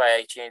 So that's why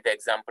I changed the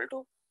example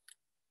to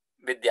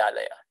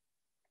Vidyalaya.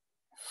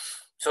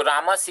 So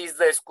Rama sees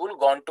the school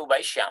gone to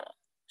by Shyama.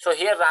 So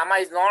here Rama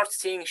is not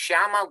seeing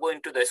Shyama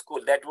going to the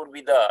school. That would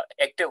be the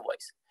active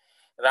voice.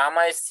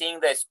 Rama is seeing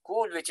the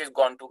school which is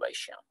gone to by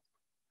Shyama.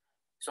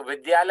 So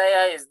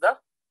Vidyalaya is the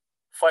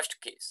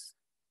first case.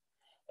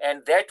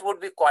 And that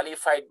would be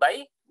qualified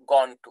by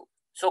gone to.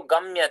 So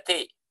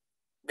Gamyate,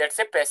 that's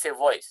a passive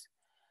voice.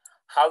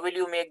 How will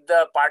you make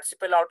the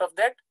participle out of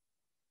that?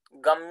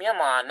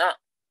 Gamyamana.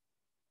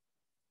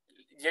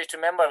 Just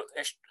remember,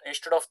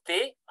 instead of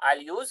te, I'll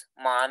use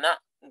mana.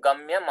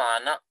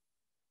 Gamyamana.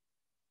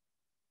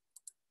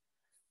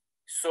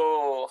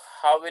 So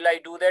how will I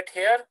do that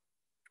here?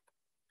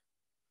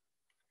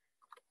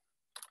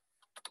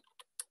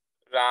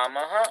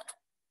 Ramaha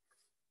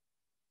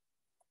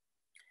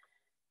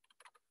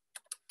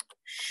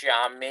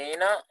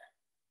Shyamena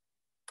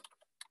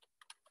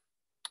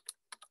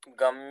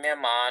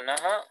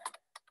Gamyamanaha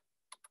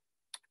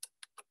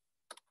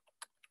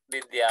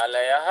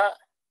Vidyalayah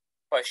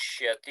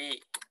Pashyati.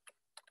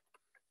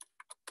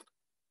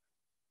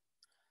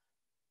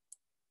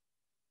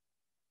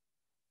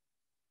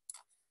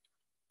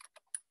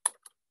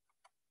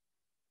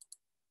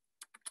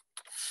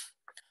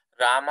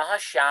 Ramaha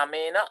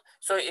Shyamena.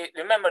 So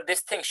remember this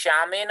thing,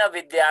 Shyamena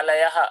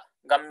Vidyalayah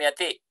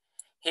Gamyate.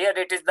 Here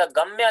it is the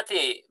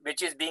Gamyate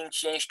which is being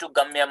changed to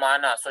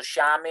Gamyamana. So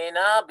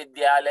Shyamena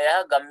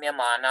Vidyalayah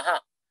Gamyamanaha.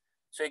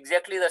 So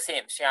exactly the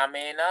same.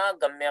 Shyamena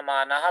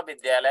Gamyamanaha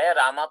Vidyalaya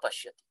Rama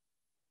Pashyati.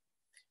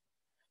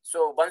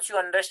 So once you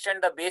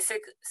understand the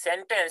basic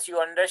sentence, you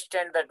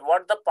understand that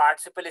what the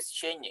participle is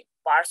changing.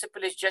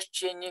 Participle is just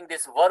changing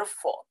this verb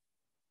form.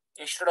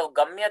 Instead of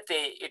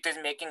Gamyate, it is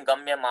making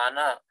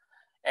Gamyamana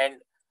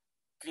and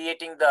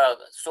creating the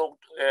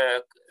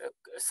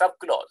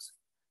subclause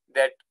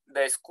that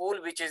the school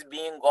which is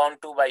being gone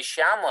to by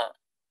Shyama,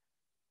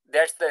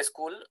 that's the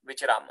school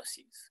which Rama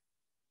sees.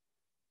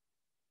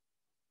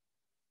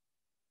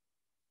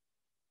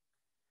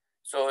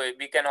 So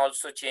we can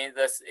also change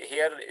this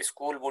here.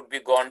 School would be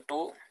gone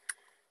to.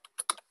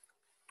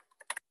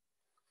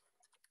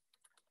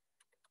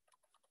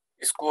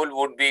 School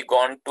would be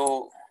gone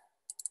to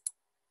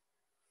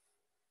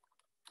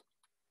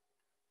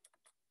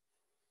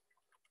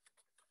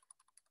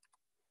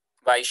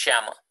by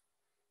Shyama.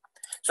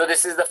 So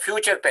this is the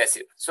future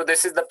passive. So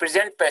this is the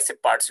present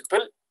passive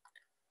participle.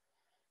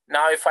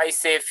 Now if I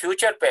say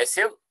future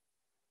passive,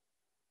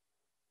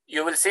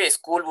 you will say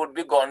school would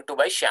be gone to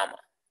by Shyama.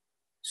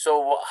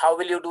 So how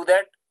will you do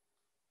that?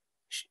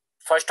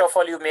 First of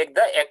all, you make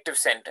the active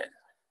sentence.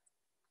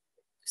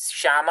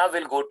 Shyama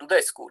will go to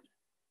the school.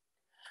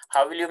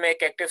 How will you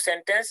make active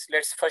sentence?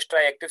 Let's first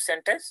try active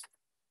sentence.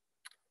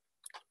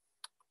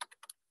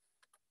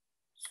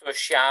 So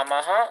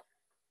Shyamaha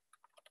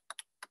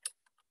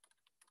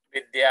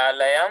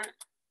Vidyalayam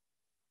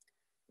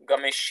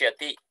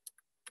Gamishyati.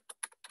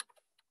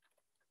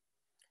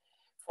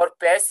 For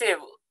passive,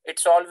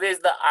 it's always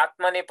the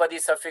Atmanepadi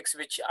suffix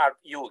which are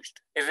used,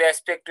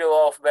 irrespective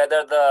of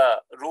whether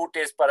the root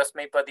is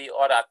Parasmaipadi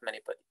or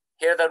Atmanepadi.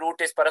 Here the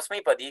root is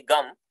Parasmaipadi,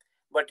 Gam,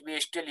 but we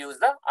still use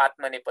the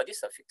Atmanepadi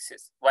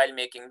suffixes while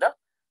making the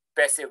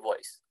passive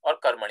voice or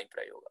Karmani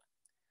Prayoga.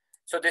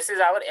 So this is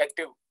our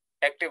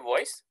active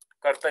voice,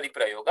 Kartari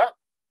Prayoga.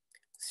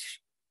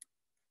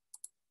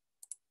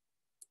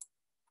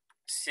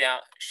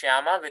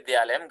 Shyama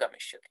Vidyalayam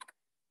Gamishyati.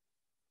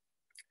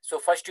 So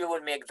first you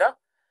will make the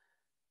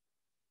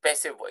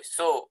passive voice.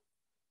 So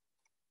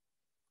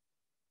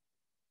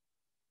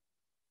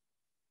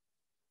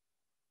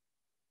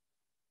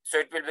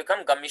it will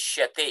become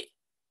Gamishyate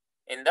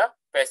in the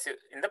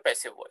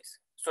passive voice.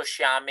 So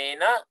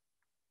Shyamena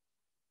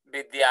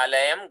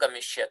Vidyalayam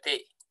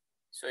Gamishyate.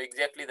 So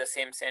exactly the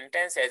same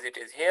sentence as it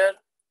is here.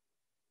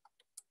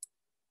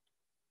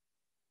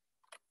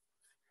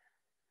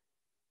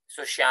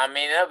 So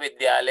Shyamena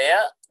Vidyalaya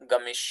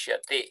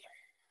Gamishyate.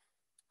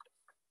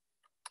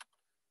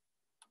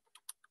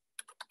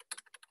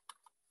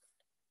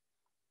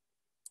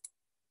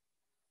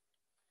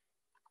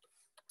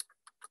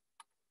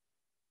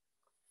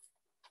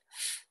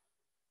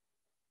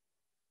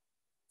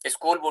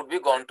 School would be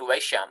gone to by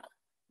Shyama.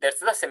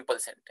 That's the simple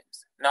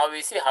sentence. Now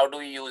we see how do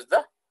we use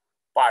the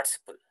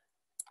participle.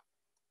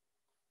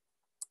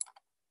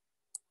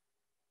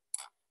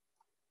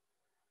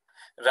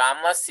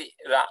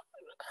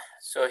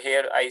 So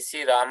here I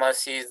see Rama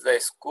sees the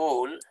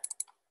school.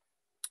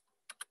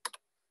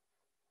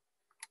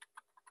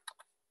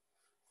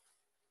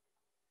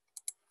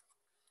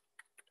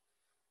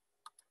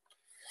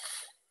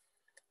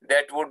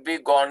 That would be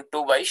gone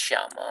to by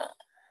Shyama.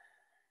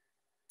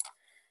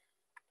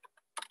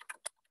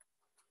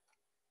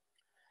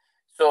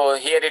 So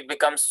here it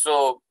becomes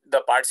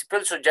the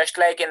participle. So just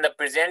like in the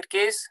present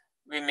case,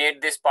 we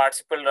made this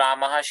participle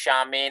Ramaha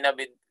Shyamena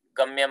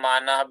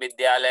Gamyamana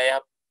Vidyalaya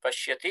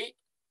Pashyati.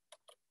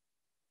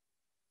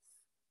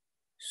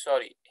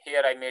 Sorry,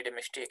 here I made a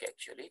mistake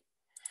actually.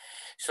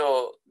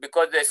 So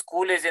because the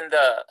school is in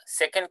the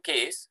second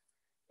case,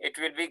 it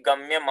will be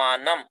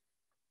Gamyamanam.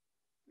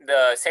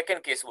 The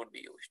second case would be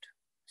used.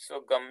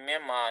 So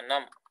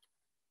Gamyamanam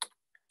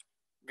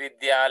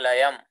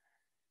Vidyalayam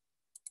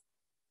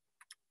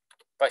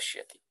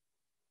Pashyati.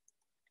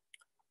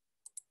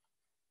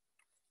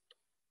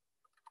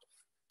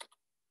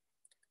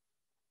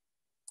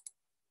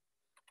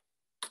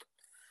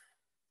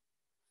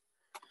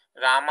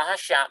 Ramaha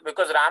Shyam,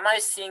 because Rama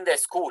is seeing the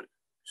school.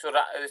 So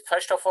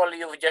first of all,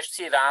 you just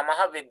see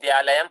Ramaha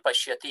Vidyalayam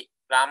Pashyati.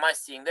 Rama is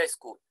seeing the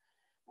school.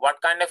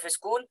 What kind of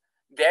school?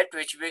 That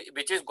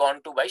which is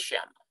gone to by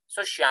Shyama.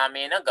 So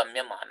Shyamena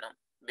Gamyamanam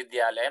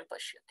Vidyalayam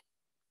Pashyati.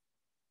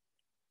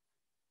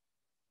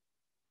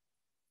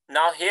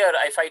 Now here,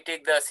 if I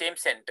take the same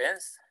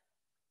sentence,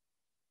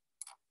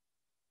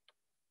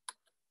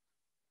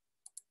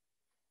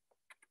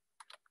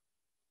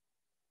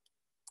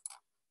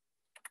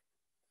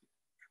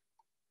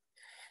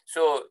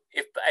 so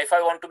if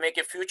I want to make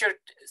a future,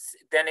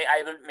 then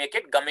I will make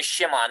it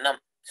Gamishyamanam.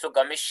 So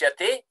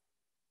Gamishyate,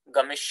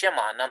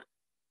 Gamishyamanam.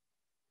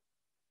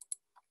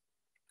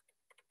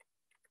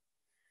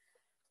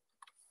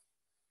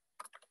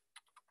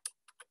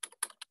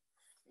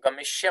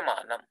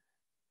 Gamishyamanam.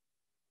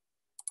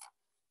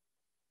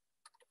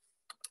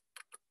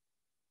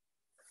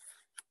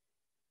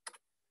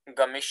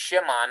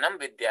 Gamishyamanam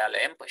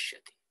Vidyalayam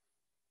Pashyati.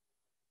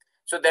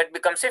 So that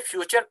becomes a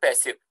future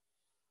passive.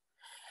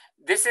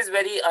 This is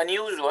very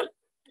unusual.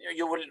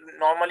 You will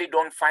normally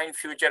don't find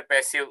future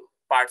passive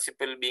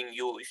participle being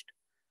used.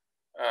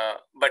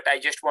 But I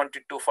just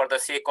wanted to, for the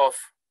sake of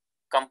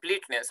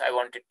completeness, I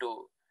wanted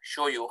to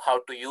show you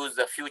how to use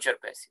the future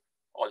passive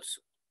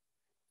also.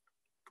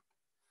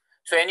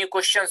 So any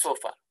questions so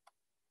far?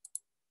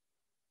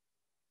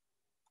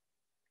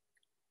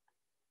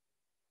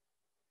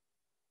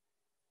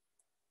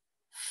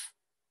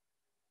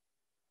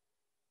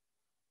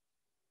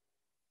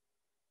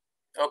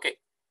 Okay.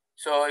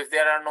 So if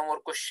there are no more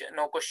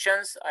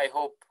questions, I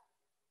hope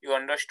you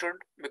understood,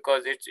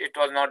 because it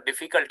was not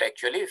difficult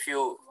actually. If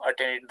you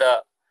attended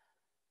the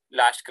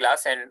last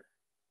class and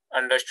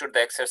understood the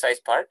exercise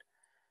part,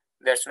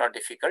 that's not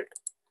difficult.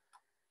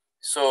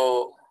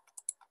 So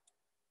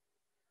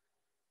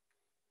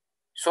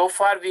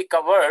far we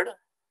covered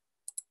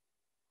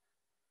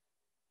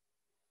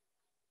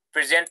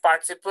present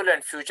participle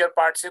and future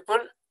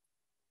participle,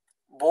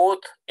 both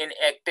in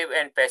active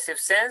and passive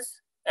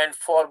sense, and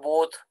for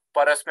both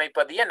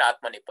Parasmaipadi and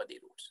Atmanipadi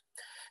roots.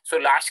 So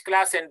last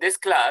class and this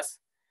class,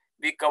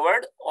 we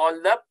covered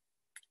all the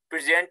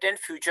present and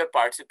future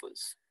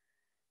participles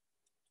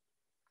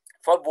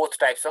for both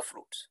types of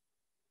roots.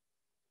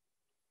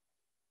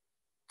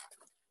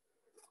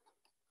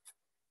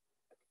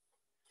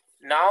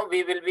 Now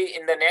we will be,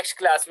 in the next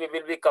class, we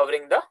will be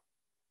covering the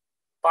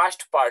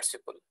past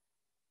participle.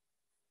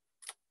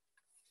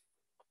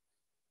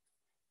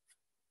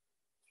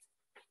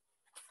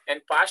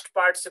 And past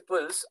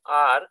participles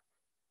are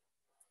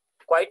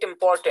quite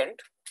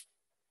important,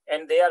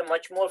 and they are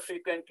much more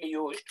frequently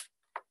used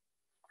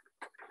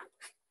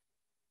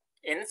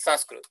in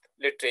Sanskrit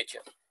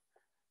literature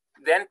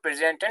than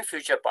present and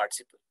future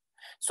participle.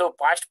 So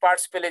past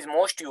participle is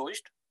most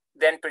used,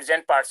 then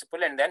present participle,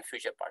 and then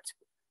future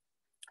participle.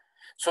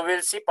 So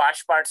we'll see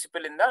past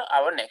participle in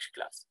our next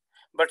class.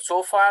 But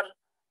so far,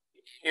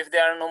 if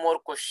there are no more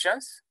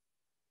questions,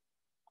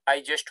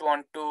 I just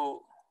want to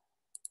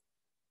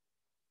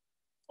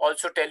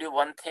also tell you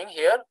one thing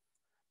here.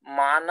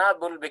 Mana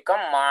will become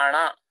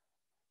Mana.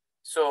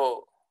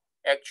 So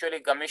actually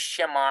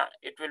Gamishyama,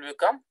 it will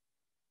become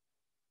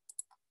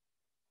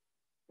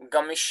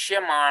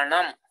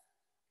Gamishyamanam.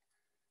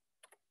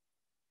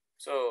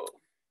 So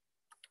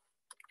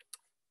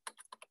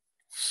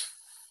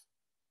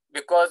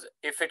because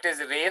if it is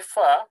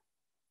Refa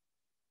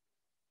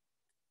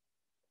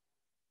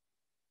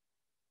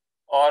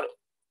or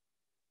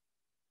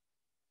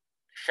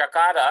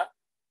Shakara,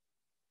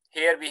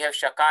 here we have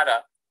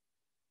Shakara.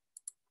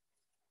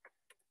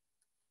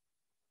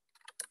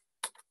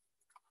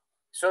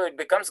 So it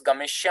becomes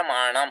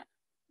Gamishyamanam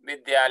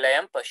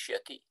Vidyalayam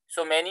Pashyati.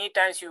 So many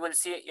times you will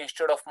see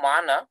instead of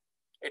Mana,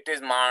 it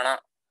is Mana.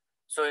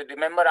 So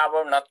remember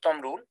our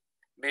Nattam rule.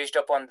 Based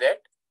upon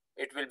that,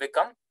 it will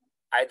become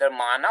either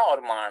Mana or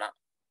Mana.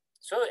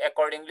 So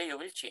accordingly you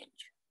will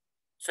change.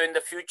 So in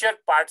the future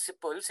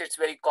participles, it's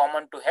very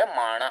common to have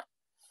Mana.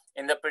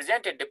 In the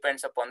present, it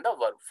depends upon the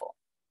verb form.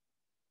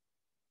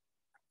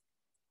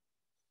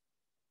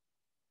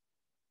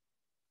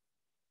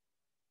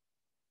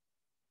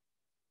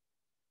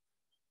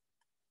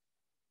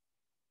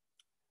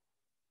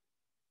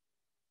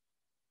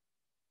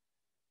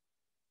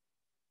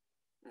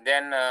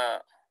 Then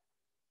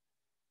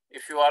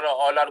if you are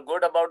all are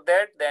good about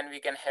that, then we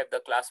can have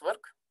the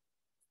classwork.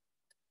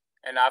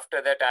 And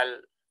after that, I'll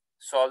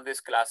solve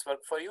this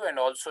classwork for you and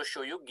also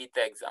show you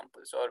Gita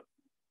examples, or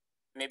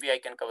maybe I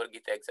can cover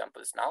Gita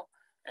examples now,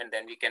 and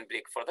then we can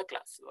break for the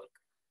classwork.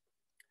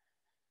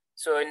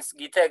 So in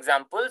Gita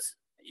examples,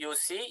 you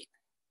see,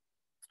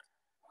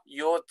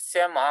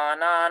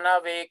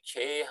 Yotsyamana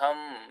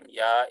veksheham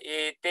ya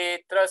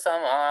etetra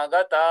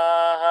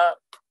samagataha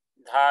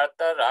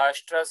dharta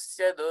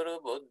rashtrasya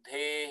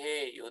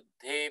durbuddhehe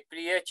yuddhe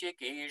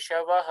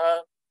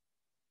priyachikishavaha.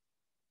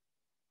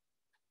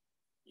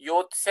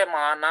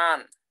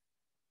 Yotsamanan.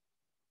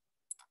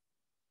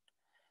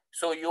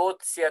 So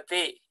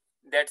yotsyate,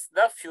 that's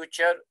the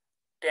future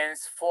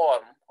tense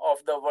form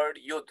of the word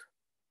yud.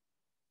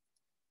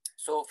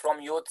 So from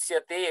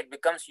yotsyate, it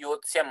becomes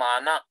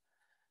yotsyamana.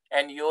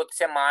 And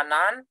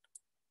yotsamanan,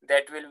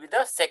 that will be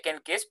the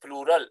second case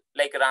plural,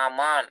 like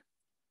Raman.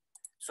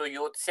 So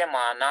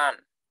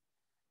yotsamanan.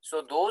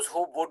 So those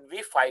who would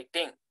be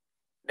fighting,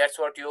 that's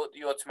what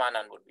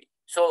yotsmanan would be.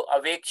 So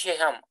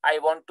aveksheham, I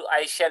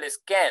shall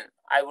scan,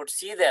 I would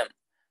see them,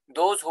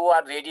 those who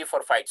are ready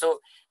for fight.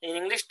 So in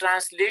English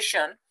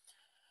translation,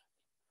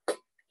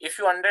 if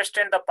you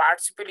understand the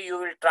participle, you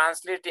will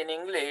translate in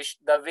English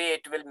the way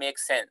it will make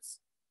sense.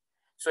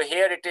 So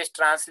here it is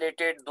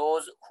translated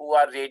those who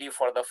are ready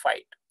for the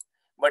fight.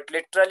 But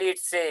literally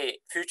it's a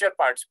future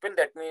participle,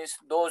 that means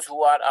those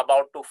who are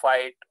about to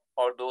fight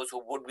or those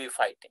who would be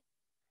fighting.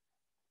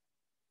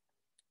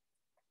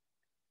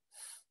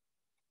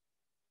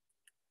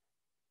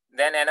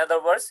 Then another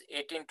verse,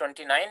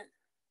 1829.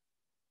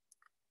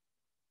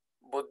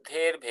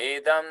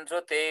 बुद्धिर्भेदं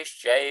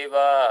धृतेश्चैव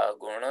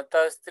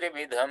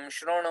गुणतस्त्रिविधं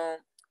शृणु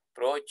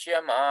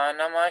प्रोच्यमानमशेषेण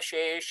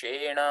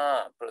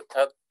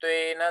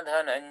पृथक्त्वेन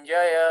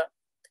Dhananjay.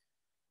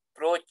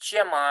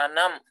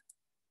 प्रोच्यमानम.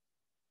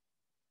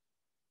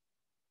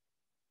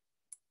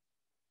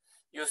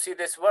 You see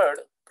this word,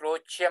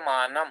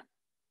 prochyamanam.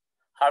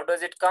 How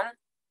does it come?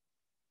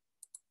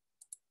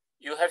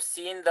 You have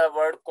seen the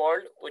word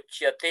called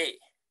uchyate.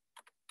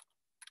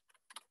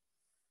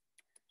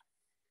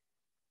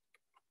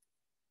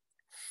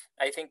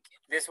 I think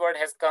this word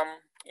has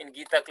come in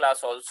Gita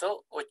class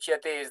also.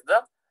 Uchyate is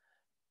the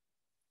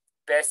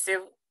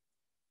passive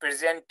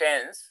present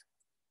tense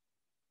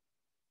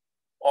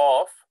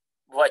of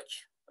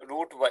vach,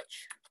 root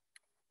vach.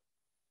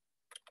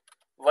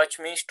 Vach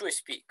means to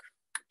speak.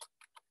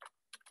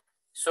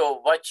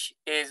 So vach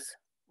is,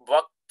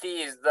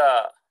 vakti is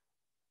the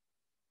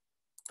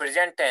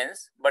present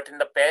tense, but in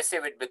the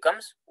passive it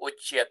becomes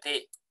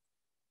uchyate.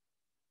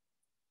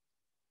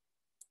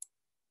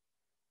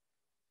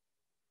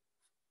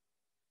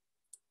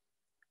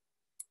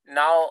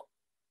 Now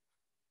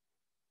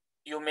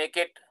you make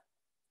it,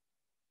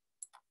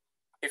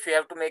 if you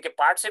have to make a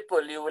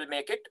participle, you will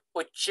make it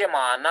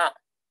uchyamana.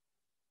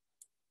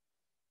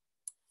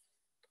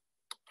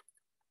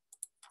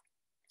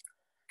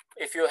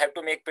 If you have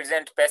to make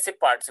present passive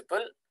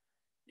participle,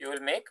 you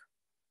will make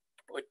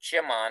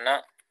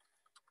uchyamana.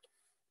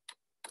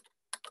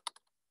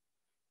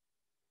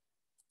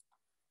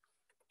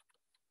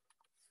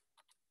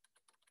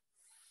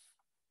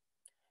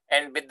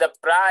 And with the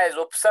pra as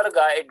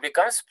upsarga, it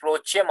becomes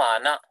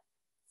prochyamana.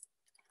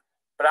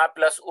 Pra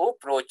plus u,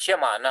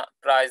 prochyamana.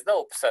 Pra is the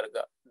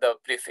upsarga, the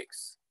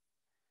prefix.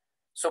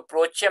 So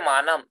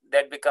prochyamanam,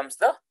 that becomes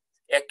the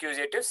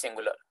accusative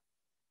singular.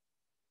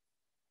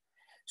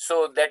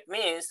 So that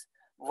means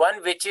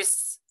one which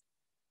is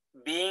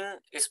being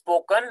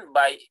spoken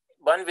by,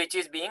 one which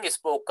is being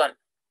spoken,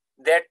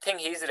 that thing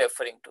he is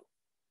referring to.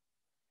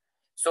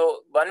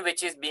 So one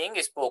which is being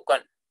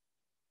spoken.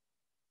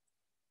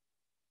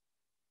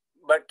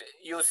 But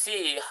you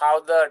see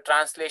how the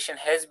translation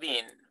has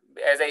been,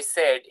 as I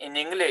said, in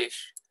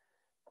English,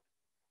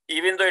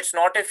 even though it's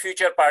not a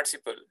future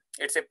participle,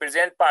 it's a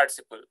present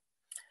participle.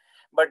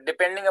 But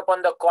depending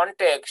upon the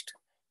context,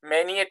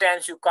 many a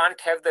times you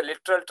can't have the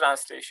literal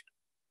translation.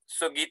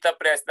 So Gita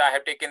Press, I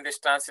have taken this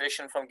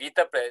translation from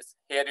Gita Press.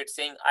 Here it's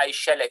saying, I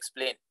shall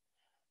explain.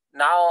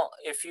 Now,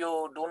 if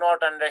you do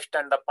not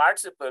understand the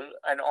participle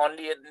and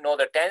only know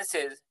the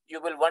tenses, you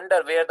will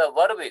wonder where the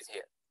verb is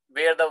here.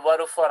 Where the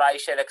verb for I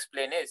shall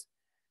explain is.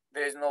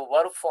 There is no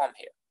verb form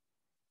here.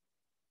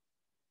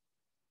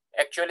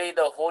 Actually,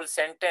 the whole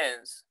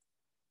sentence,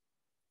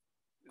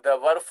 the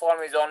verb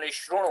form is only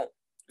shrunu,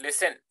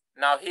 listen.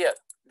 Now here,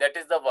 that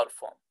is the verb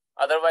form.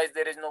 Otherwise,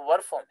 there is no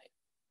verb form here.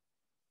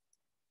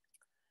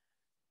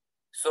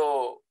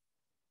 So,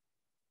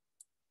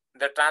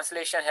 the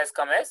translation has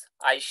come as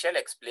I shall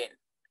explain.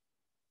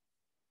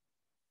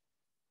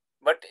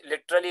 But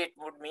literally it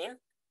would mean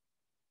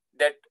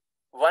that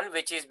one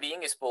which is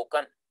being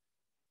spoken.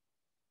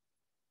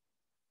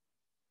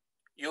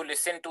 You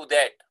listen to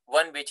that,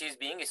 one which is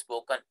being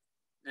spoken.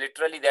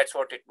 Literally that's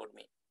what it would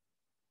mean.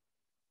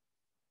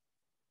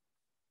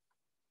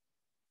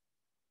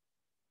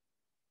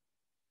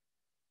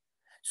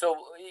 So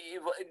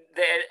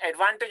the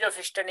advantage of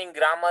studying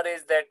grammar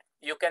is that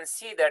you can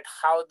see that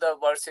how the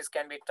verses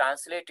can be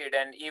translated,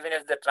 and even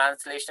if the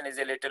translation is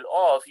a little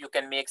off, you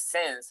can make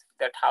sense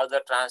that how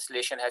the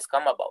translation has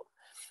come about.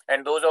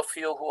 And those of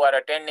you who are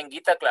attending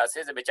Gita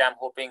classes, which I'm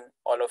hoping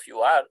all of you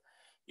are,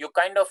 you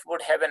kind of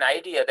would have an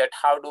idea that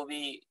how do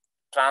we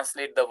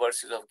translate the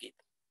verses of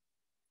Gita.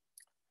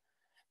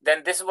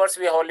 Then this verse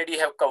we already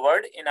have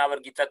covered in our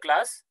Gita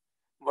class,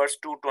 verse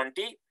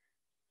 220.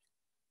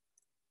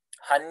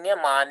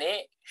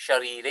 Hanyamane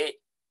sharire.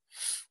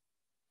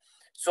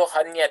 So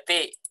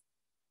hanyate,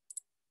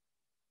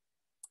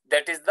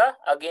 that is the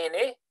again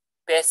a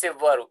passive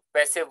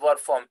verb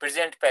form,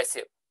 present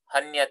passive.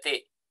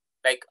 Hanyate,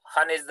 like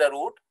han is the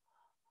root,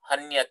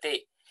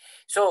 hanyate.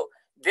 So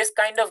this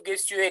kind of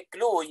gives you a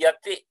clue.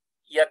 Yate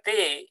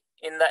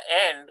in the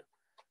end,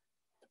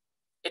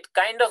 it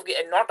kind of,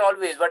 not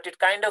always, but it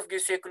kind of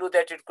gives you a clue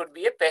that it could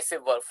be a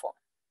passive verb form,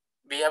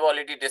 We have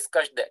already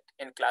discussed that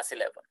in class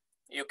 11.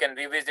 You can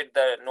revisit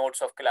the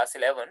notes of class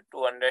 11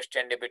 to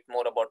understand a bit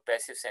more about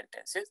passive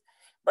sentences.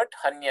 But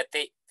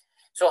hanyate.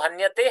 So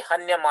hanyate,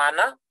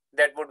 hanyamana,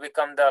 that would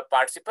become the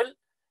participle,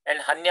 and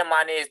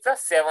hanyamane is the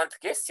 7th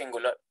case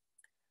singular.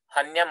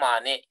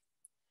 Hanyamane.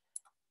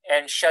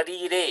 And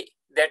sharire,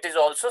 that is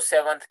also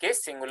 7th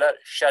case singular.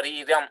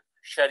 Shariram,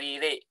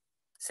 sharire,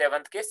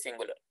 7th case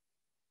singular.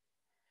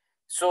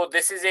 So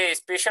this is a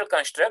special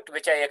construct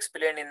which I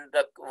explained in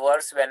the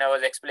verse when I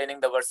was explaining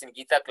the verse in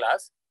Gita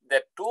class.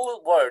 The two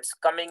words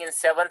coming in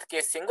 7th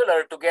case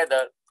singular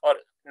together, or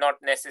not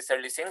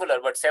necessarily singular,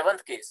 but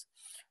 7th case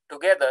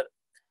together,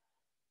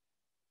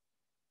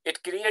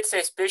 it creates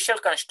a special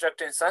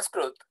construct in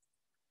Sanskrit.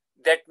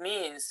 That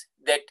means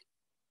that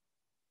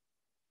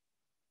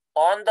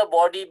on the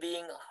body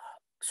being,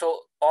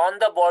 so on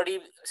the body,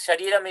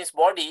 sharira means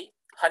body,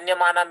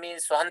 hanyamana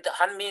means, so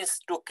han means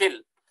to kill.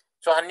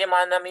 So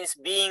hanyamana means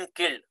being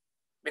killed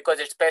because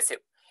it's passive.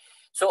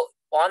 So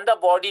on the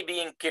body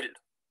being killed.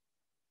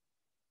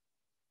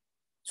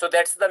 So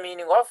that's the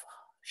meaning of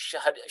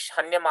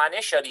hanyamane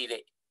sharire.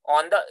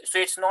 On the, so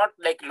it's not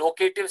like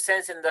locative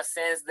sense in the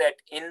sense that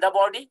in the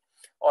body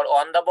or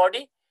on the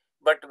body,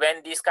 but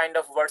when these kind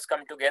of words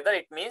come together,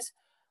 it means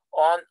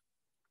on,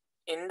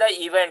 in the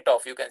event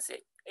of, you can say,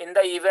 in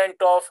the event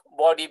of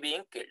body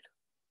being killed.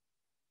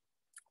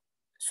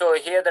 So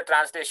here the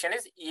translation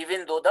is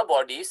even though the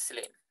body is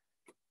slain.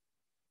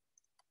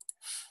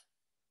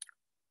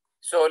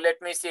 So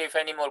let me see if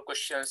any more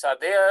questions are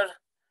there.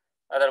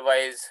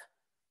 Otherwise,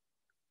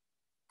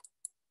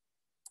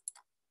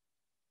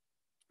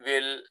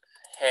 we'll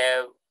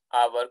have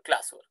our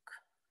classwork.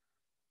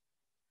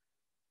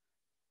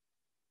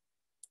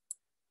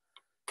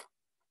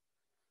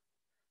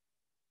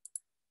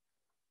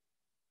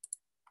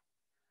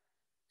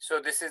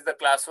 So this is the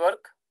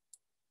classwork.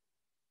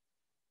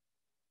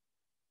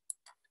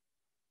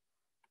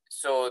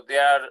 So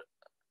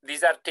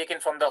these are taken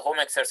from the home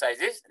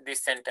exercises,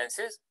 these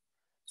sentences.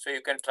 So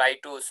you can try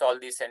to solve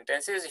these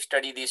sentences,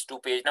 study these 2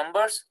 page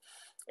numbers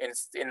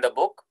in the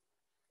book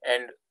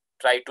and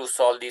try to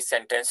solve these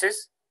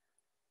sentences.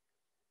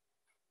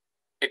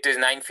 It is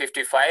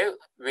 9:55.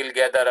 We'll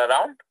gather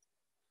around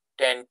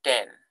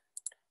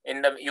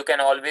 10:10. You can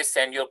always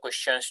send your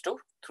questions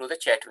through the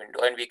chat window,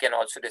 and we can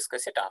also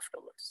discuss it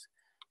afterwards.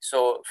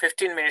 So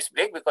 15 minutes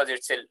break because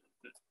it's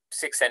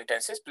 6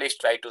 sentences. Please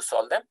try to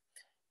solve them,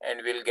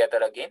 and we'll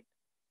gather again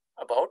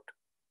about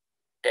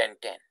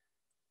 10:10.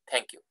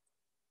 Thank you.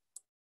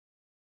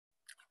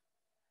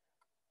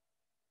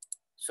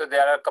 So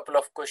there are a couple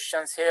of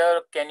questions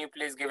here. Can you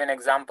please give an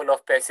example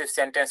of passive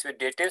sentence with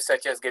dative,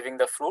 such as giving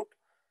the fruit?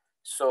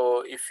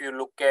 So if you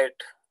look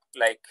at,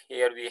 like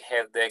here we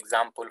have the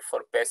example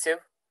for passive.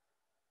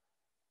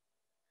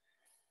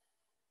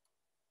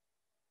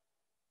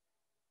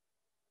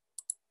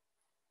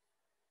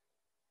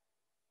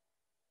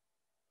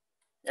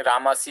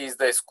 Rama sees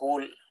the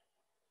school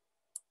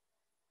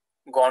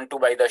gone to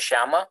by the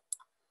Shama.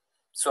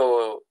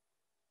 So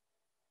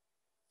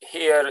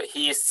here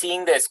he is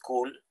seeing the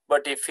school,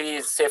 but if he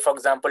is, say for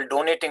example,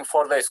 donating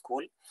for the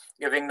school,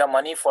 giving the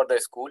money for the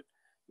school,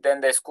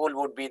 then the school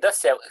would be the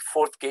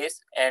 4th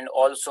case and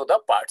also the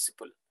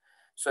participle.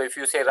 So if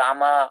you say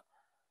Rama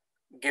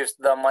gives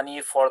the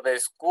money for the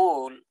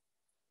school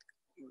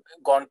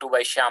gone to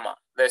by Shama,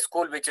 the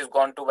school which is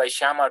gone to by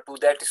Shama, to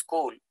that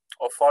school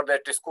or for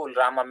that school,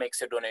 Rama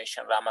makes a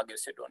donation, Rama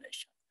gives a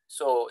donation.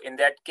 So in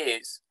that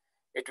case,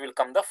 it will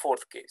come the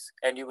 4th case,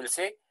 and you will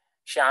say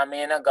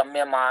Shamena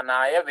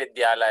Gamyamanaya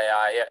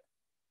Vidyalayaya.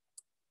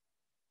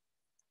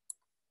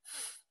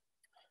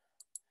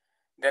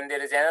 Then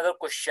there is another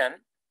question.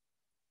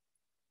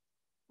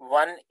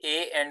 1A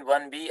and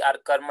 1B are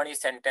karmani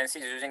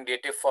sentences using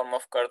dative form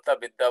of karta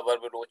with the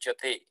verb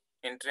rochate.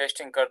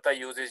 Interesting, karta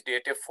uses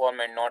dative form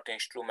and not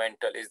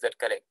instrumental. Is that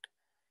correct?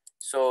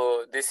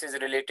 So this is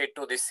related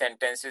to these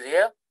sentences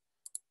here.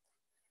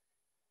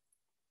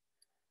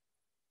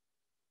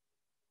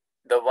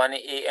 The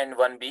 1A and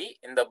 1B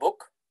in the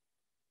book.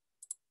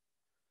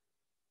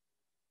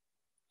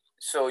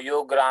 So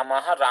yo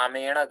gramaha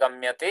ramena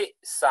gamyate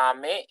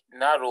same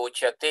na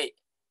rochate.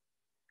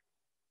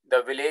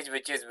 The village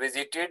which is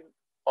visited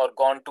or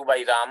gone to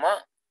by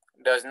Rama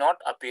does not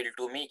appeal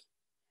to me.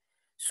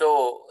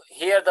 So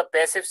here the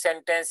passive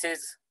sentence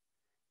is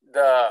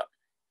the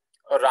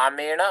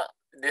Ramena.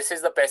 This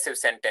is the passive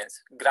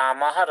sentence.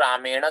 Gramaha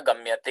Ramena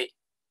Gamyate.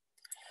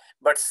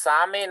 But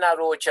Same na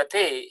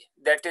rochate,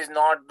 that is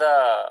not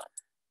the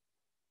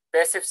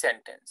passive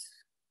sentence.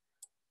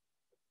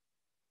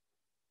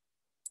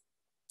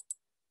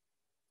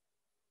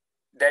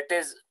 That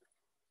is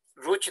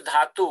Ruch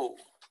Dhatu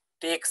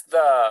takes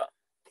the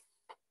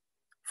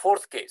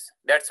 4th case.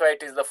 That's why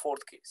it is the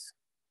 4th case.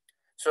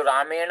 So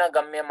Ramena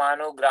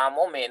Gamyamano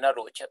Gramo Mena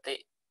Rochate.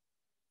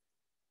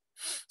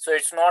 So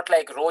it's not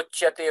like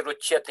Rochate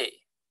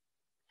Ruchyate.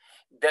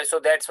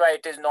 So that's why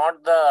it is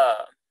not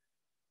the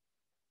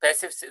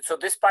passive. So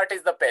this part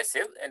is the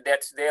passive, and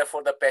that's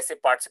therefore the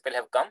passive participle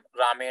have come.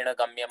 Ramena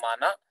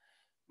Gamyamana.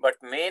 But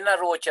Mena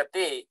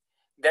Rochate,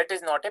 that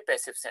is not a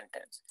passive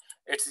sentence.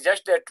 It's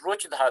just that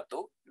ruch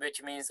dhatu,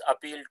 which means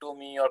appeal to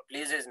me or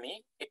pleases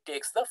me, it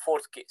takes the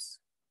fourth case.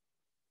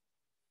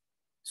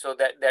 So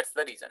that's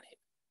the reason here.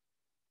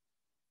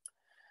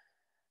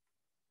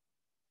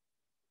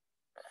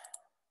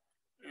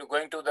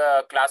 Going to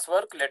the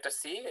classwork, let us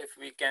see if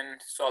we can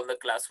solve the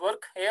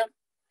classwork here.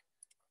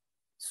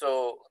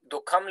 So,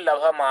 dukham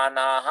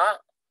labhamanaha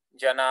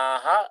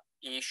janaha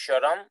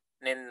ishwaram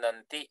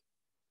nindanti.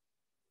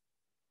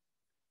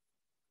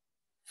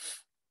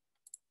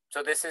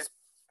 So, this is,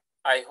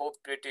 I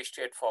hope, pretty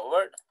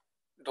straightforward.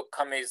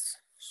 Dukham is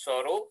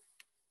sorrow.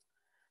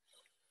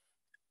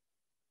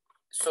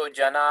 So,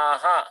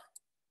 janaha.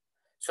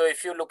 So,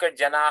 if you look at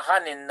janaha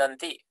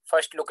nindanti,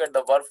 first look at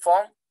the verb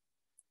form.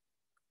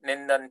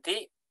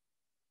 Nindanti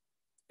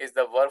is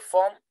the verb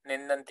form.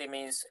 Nindanti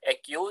means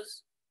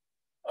accuse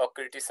or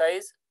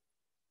criticize.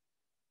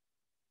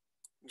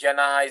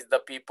 Janaha is the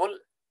people.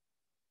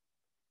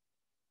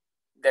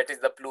 That is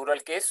the plural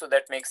case, so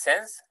that makes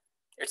sense.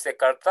 It's a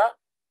karta,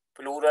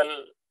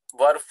 plural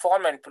verb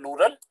form and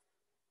plural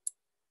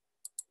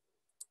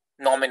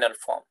nominal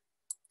form.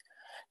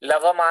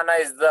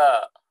 Lavamana is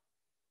the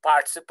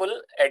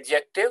participle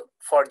adjective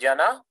for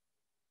jana,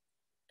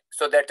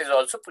 so that is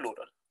also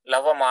plural.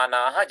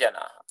 Lavamanaha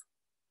janaha.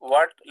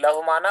 What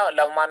lavamana?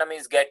 Lavamana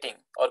means getting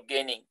or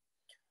gaining.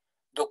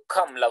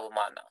 Dukkham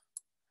lavamana,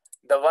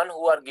 the one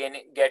who are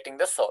getting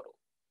the sorrow.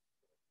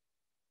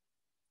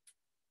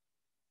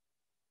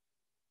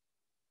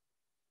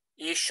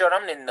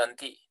 Ishwaram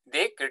nindanti,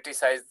 they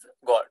criticize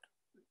God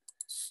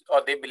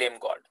or they blame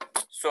God.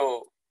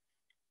 So,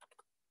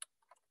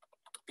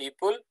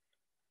 people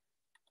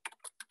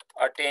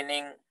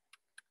attaining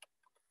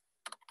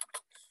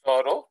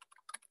sorrow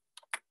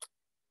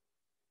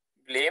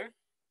blame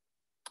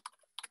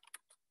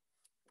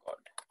God.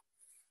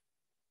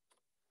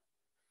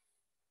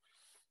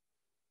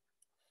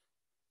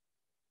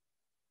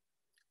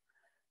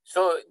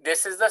 So,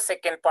 this is the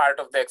second part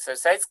of the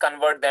exercise,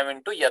 convert them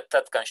into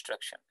yat-tat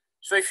construction.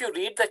 So, if you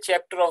read the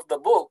chapter of the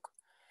book,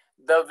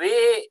 the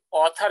way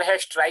author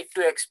has tried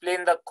to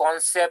explain the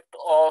concept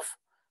of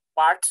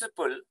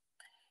participle,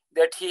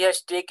 that he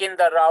has taken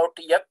the route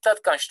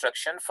yat-tat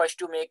construction, first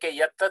to make a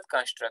yat-tat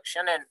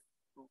construction, and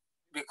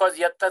because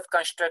yat-tat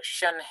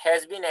construction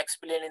has been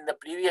explained in the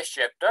previous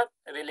chapter,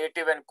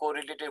 relative and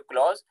correlative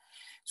clause.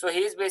 So he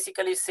is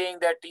basically saying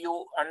that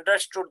you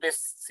understood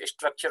this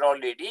structure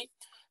already.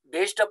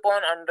 Based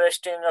upon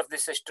understanding of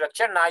this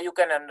structure, now you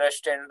can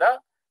understand the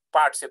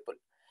participle.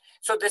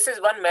 So this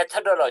is one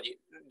methodology.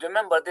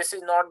 Remember, this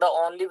is not the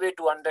only way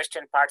to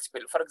understand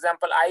participle. For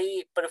example,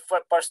 I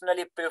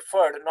personally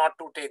preferred not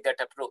to take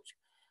that approach.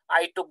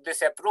 I took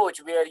this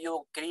approach where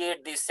you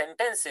create these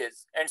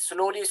sentences and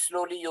slowly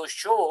you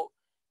show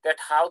that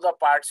how the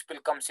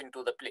participle comes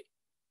into the play.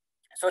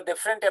 So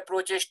different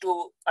approaches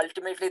to,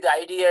 ultimately the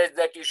idea is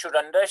that you should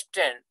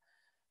understand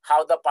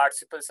how the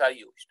participles are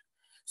used.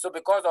 So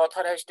because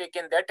author has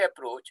taken that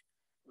approach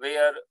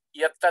where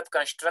yat-tat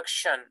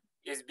construction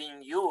is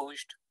being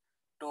used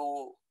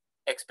to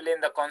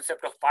explain the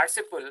concept of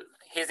participle,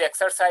 his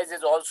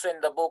exercises also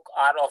in the book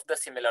are of the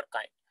similar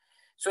kind.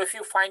 So if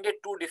you find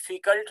it too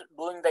difficult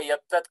doing the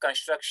yat-tat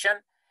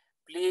construction,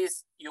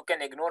 please, you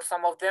can ignore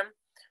some of them.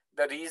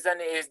 The reason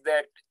is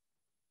that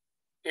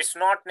it's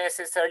not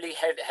necessarily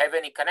have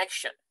any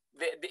connection.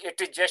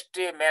 It is just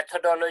a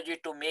methodology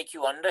to make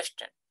you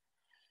understand.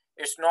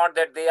 It's not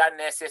that they are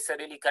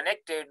necessarily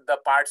connected, the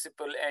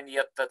participle and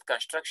yat-tat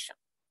construction.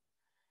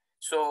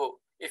 So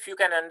if you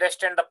can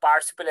understand the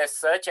participle as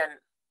such and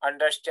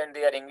understand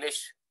their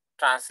English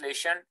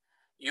translation,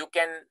 you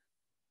can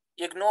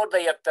ignore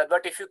the yat-tat,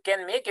 but if you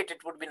can make it,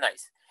 it would be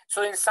nice.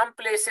 So in some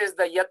places,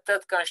 the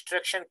yat-tat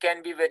construction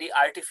can be very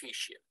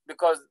artificial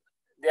because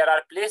there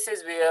are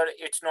places where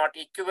it's not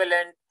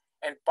equivalent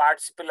and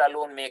participle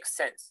alone makes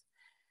sense.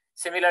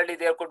 Similarly,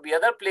 there could be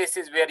other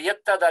places where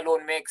yat-tat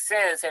alone makes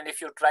sense, and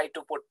if you try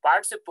to put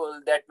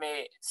participle, that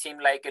may seem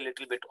like a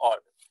little bit odd.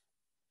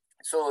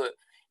 So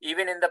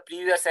even in the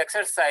previous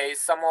exercise,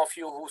 some of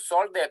you who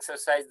solved the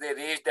exercise, they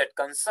raised that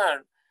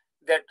concern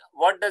that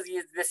what does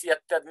this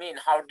yat-tat mean?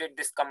 How did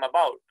this come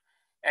about?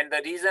 And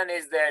the reason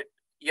is that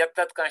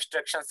yat-tat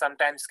construction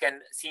sometimes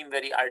can seem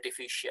very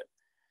artificial.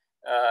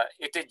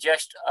 It is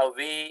just a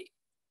way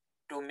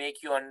to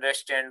make you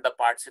understand the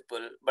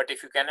participle, but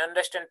if you can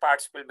understand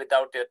participle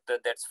without it,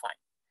 that's fine.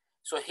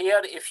 So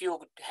here, if you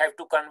have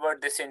to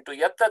convert this into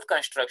yat-tat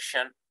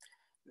construction,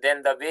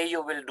 then the way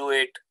you will do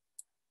it,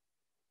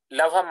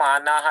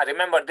 lavamanaha,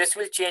 remember this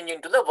will change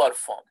into the verb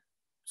form.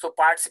 So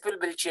participle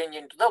will change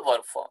into the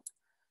verb form.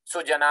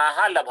 So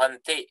janaha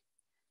labhante.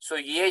 So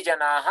ye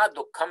janaha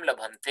dukkham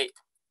labhante.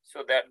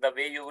 So that the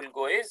way you will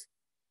go is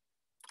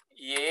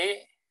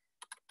ye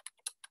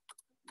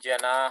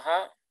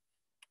janaha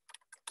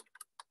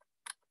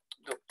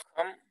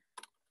dukkham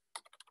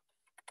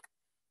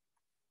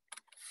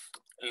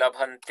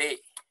labhante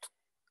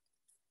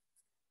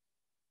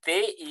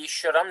te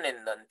ishwaram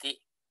nindanti.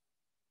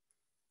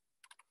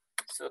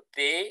 So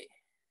te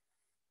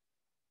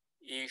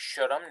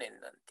ishwaram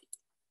nindanti.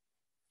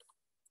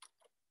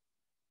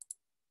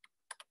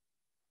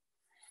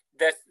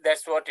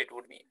 That's what it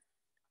would mean.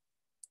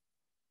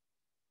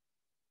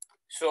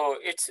 So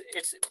it's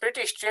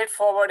pretty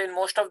straightforward in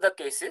most of the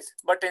cases,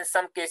 but in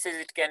some cases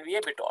it can be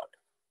a bit odd.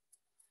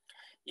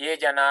 ये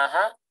जनाः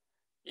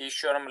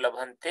ईश्वरं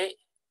लभन्ते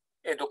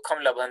ये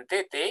दुःखं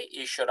लभन्ते ते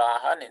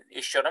ईश्वराः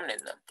ईश्वरं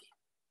निन्दन्ति.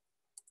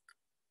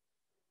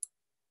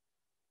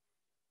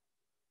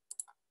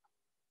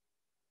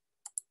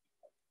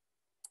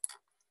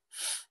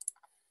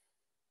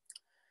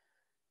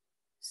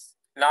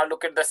 Now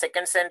look at the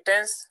second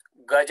sentence.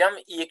 Gajam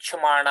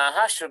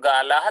ikshmanaha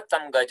shrugalaha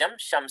tam gajam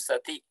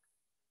shamsati.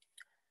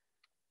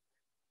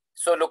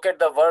 So look at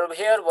the verb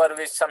here. Verb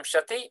is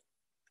shamsati.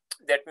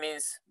 That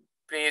means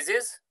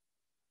praises.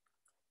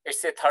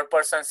 It's a third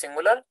person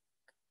singular.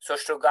 So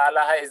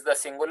shrugalaha is the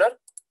singular.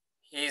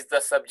 He is the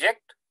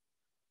subject.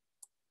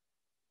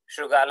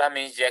 Shrugala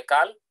means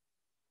jackal.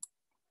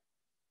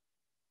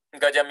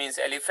 Gaja means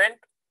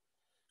elephant.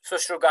 So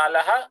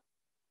shrugalaha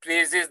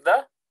praises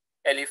the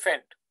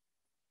elephant.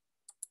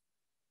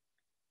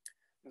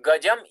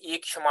 Gajam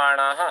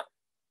ikshmanaha.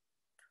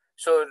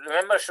 So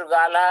remember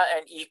Shrugala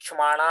and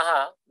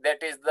ikshmanaha,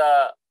 that is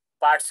the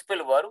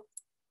participle verb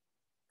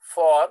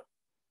for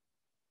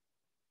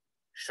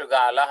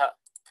Shrugalaha.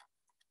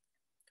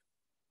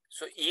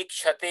 So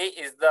ikshate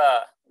is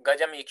the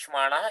Gajam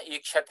ikshmanaha.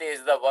 Ikshate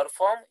is the verb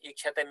form.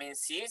 Ikshate means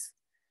sees.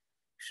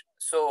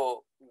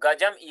 So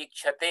Gajam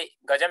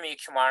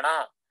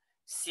ikshmanaha,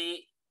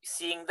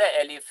 seeing the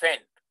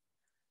elephant.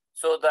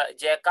 So the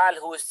jackal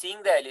who is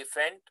seeing the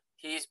elephant,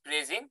 he is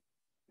praising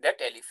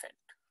that elephant.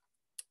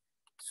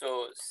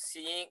 So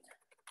seeing,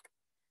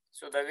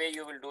 so the way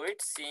you will do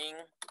it, seeing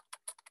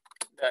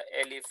the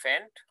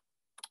elephant,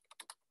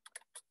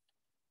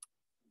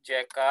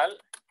 jackal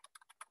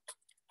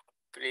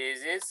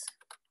praises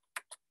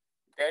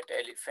that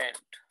elephant.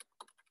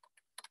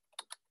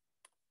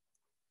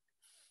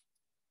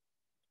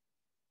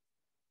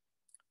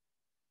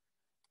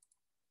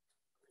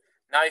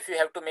 Now if you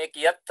have to make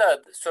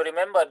yattad, so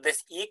remember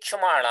this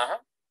ikshmana,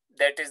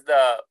 that is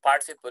the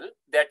participle,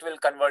 that will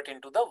convert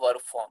into the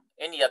verb form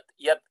in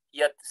yat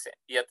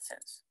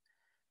sense.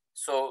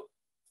 So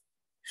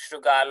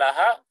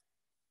Shrugalaha,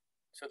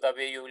 so the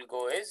way you will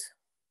go is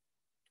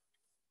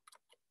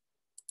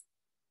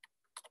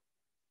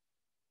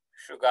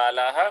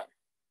Shrugalaha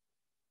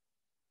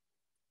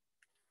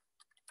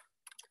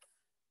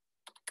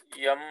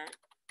yam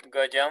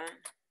gajam.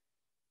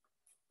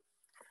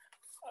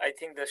 I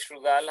think the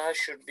Shrugalaha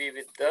should be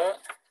with the,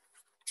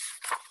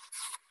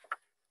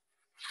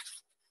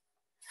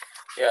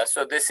 yeah,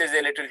 so this is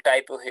a little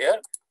typo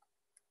here.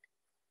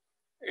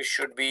 It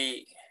should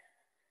be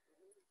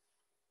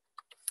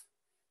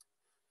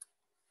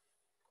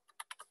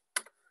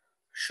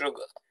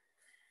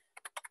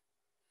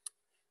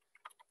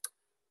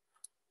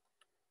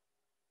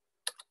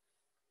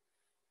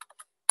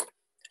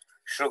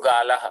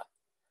Shrugalaha.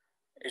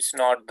 It's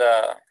not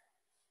the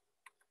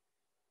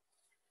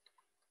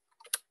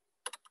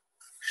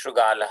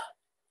Shrugalaha.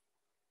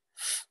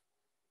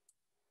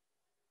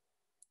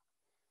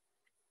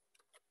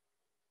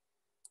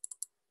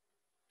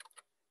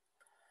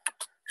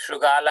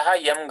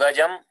 Shrugalaha yam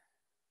gajam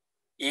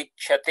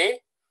ikshate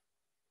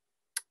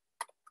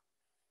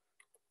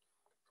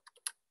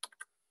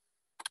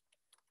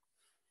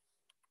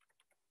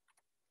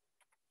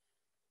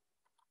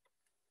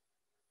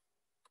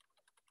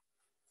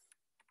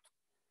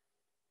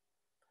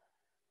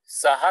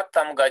saha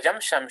tam gajam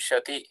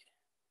shamshati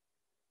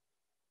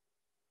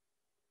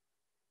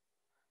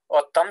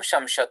or tam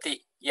shamshati.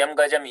 Yam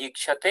gajam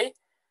ikshate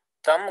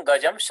tam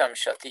gajam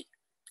shamshati.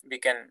 We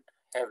can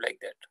have like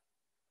that.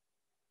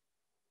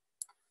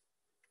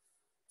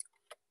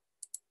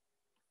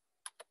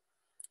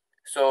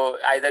 So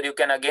either you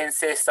can again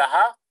say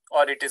saha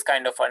or it is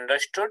kind of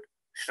understood.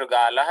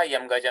 Shrugalaha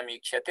yam gajam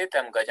ikshate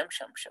tam gajam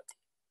shamshati.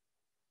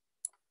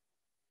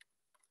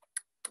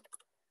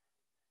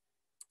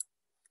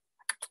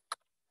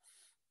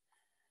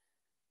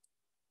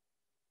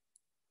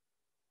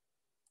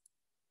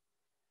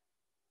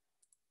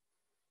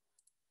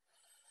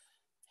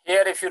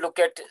 Here if you look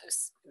at,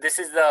 this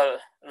is the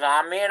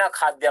Ramena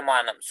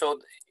Khadyamanam. So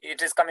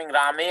it is coming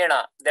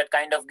Ramena, that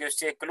kind of gives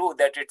you a clue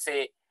that it's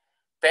a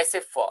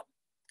passive form.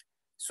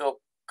 So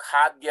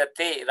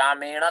Khadyate,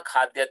 Ramena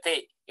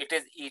Khadyate, it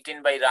is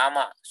eaten by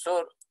Rama.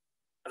 So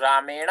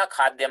Ramena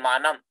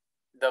Khadyamanam,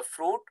 the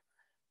fruit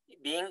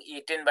being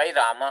eaten by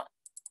Rama.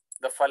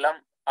 The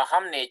phalam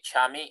aham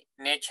nechami.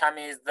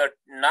 Nechami is the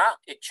na,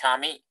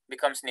 ichhami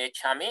becomes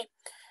nechami.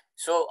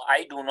 So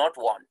I do not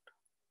want.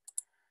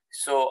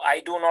 So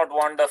I do not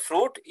want the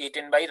fruit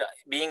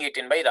being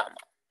eaten by Rama.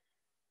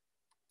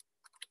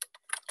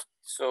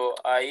 So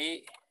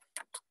I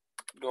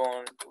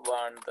don't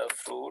want the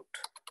fruit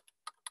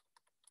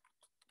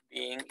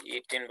being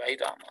eaten by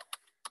Rama.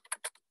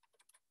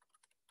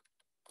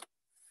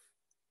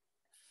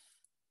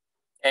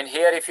 And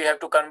here if you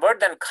have to convert,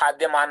 then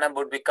Khadyamana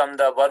would become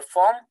the verb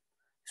form.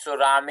 So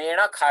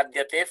Ramena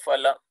Khadyate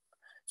phalam.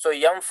 So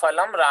yam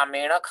phalam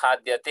Ramena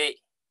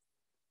Khadyate.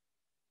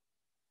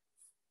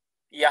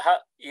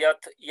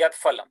 Yat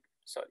phalam.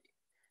 Sorry.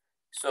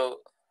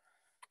 So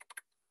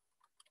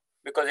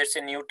because it's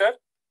a neuter,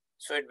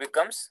 so it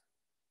becomes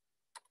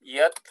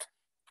yat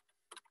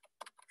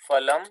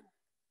phalam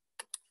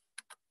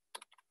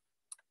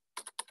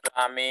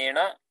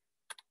ramena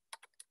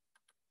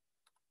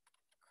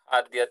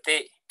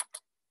adyate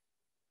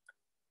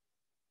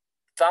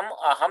tam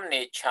aham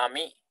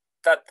nechami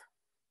tat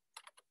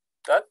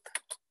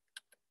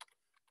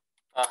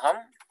aham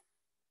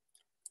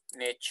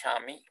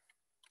nechami.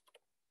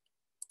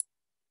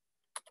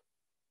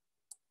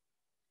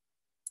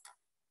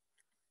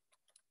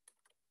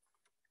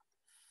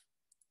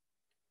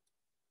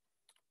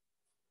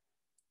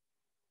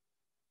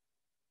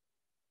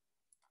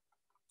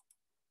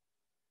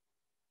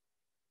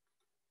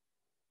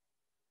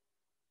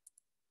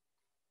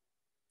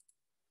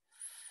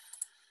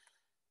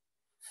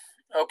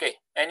 Okay,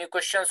 any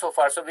questions so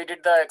far? So we did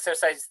the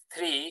exercise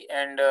 3,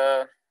 and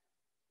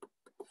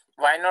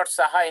why not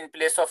saha in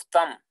place of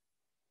tam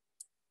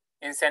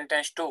in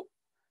sentence 2?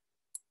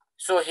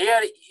 So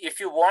here, if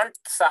you want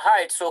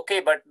saha, it's okay,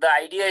 but the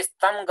idea is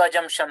tam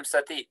gajam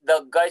shamsati.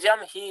 The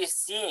gajam he is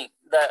seeing,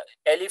 the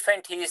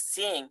elephant he is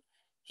seeing,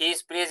 he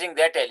is praising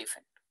that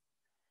elephant.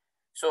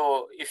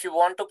 So if you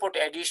want to put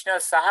additional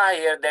saha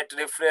here that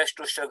refers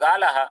to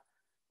shrigalaha,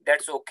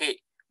 that's okay.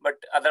 But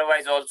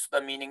otherwise also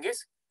the meaning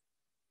is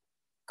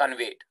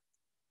conveyed.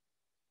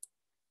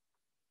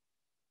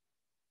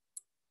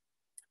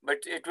 But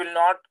it will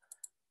not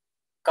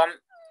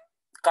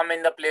come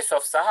in the place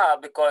of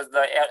saha, because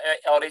the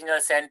original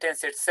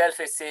sentence itself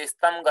it says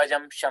tam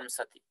gajam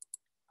shamsati.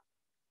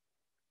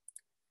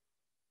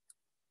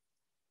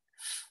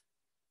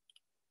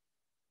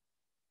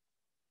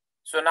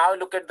 So now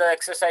look at the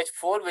exercise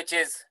 4, which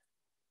is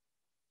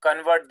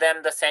convert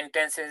them the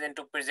sentences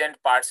into present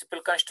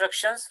participle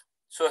constructions.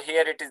 So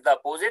here it is the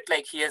opposite,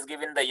 like he has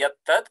given the yat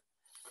tad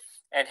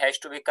and has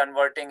to be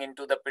converting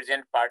into the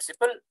present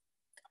participle.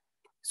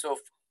 So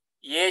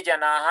ye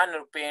janaha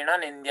nrupena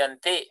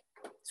nindyante.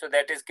 So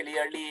that is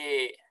clearly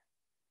a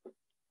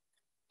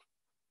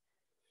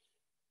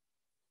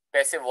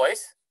passive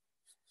voice.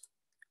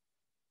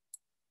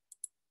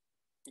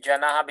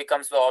 Janaha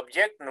becomes the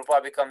object,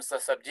 Nrupa becomes the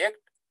subject.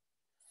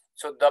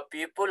 So the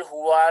people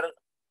who are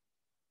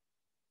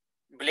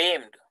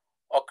blamed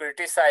or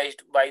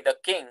criticized by the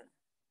king,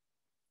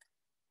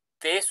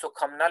 te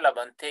sukham na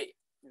labante,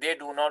 they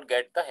do not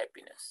get the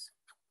happiness.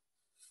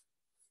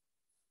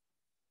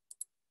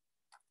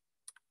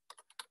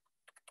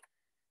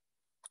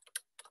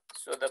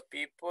 So the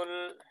people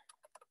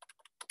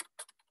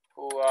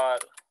who are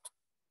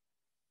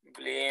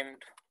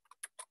blamed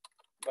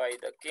by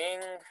the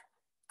king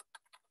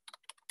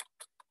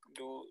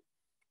do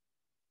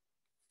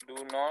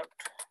not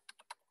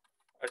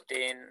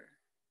attain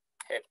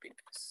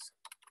happiness.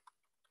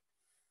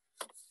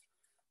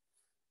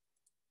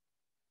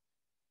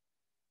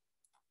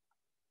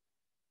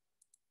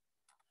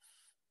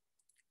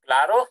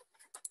 Claro?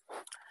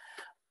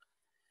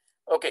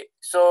 Okay,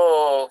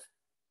 so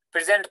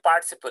present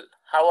participle.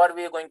 How are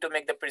we going to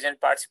make the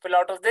present participle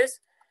out of this?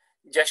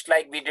 Just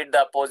like we did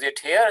the opposite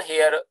here.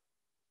 Here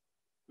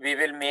we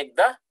will make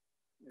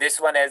this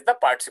one as the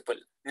participle,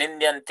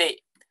 nindyante.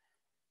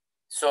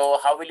 So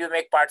how will you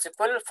make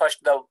participle?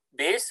 First the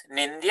base,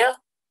 nindya,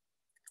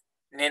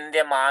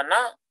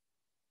 nindyamana,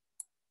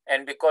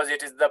 and because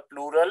it is the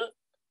plural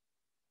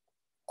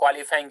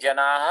qualifying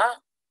janaha,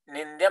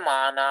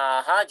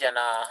 nindyamanaha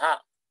janaha.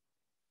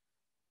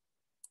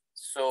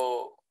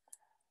 So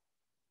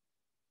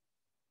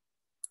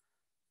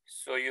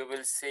you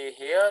will say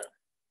here,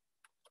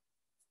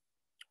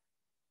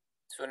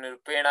 so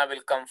nirupena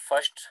will come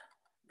first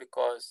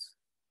because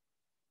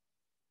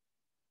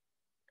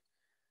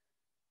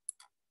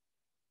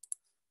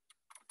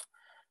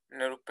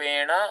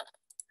nirupena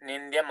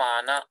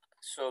nindyamana.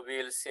 So we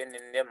will say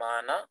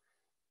nindyamana,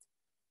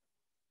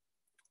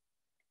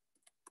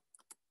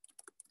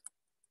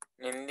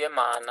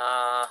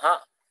 nindyamanaha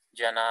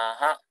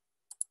janaha.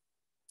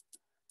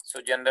 So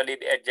generally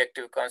the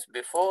adjective comes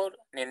before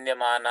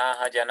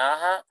nindyamanaha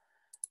janaha.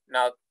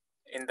 Now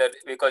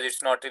because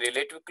it's not a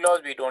relative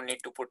clause, we don't need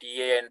to put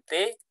ye and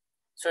te.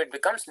 So it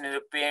becomes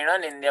nirupena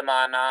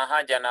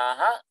nindyamanaha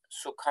janaha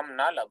sukham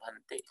na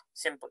labhante.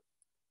 Simple.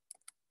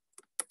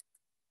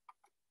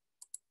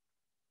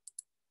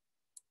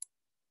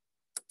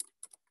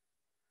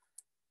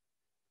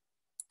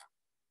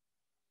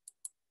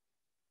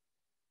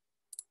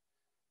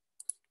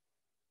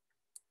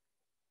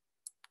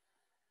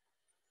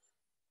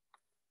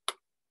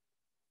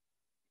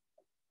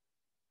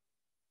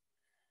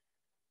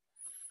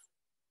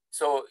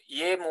 So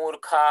ye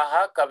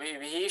murkhaha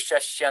kavivi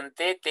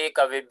shashyante te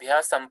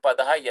kavibhya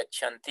sampadha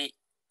yachanti.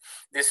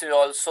 This is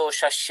also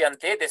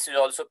shashyante. This is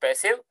also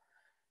passive.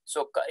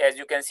 So as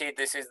you can see,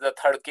 this is the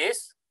third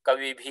case,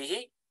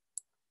 kavibhihi.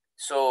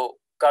 So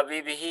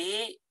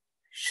kavibhihi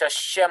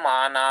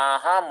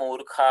shashyamanaha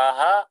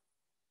murkhaha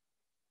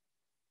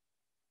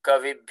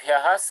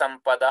kavibhyaha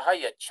sampadaha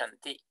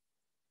yachanti.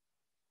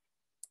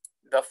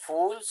 The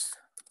fools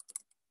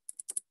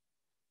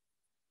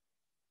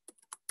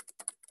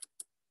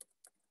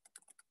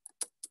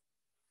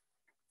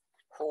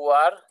who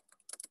are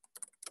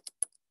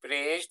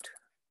praised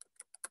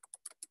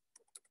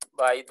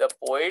by the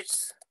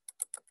poets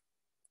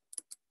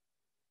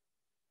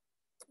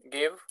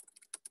give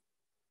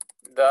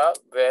the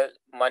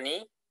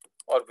money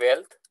or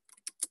wealth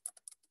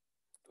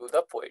to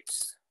the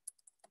poets.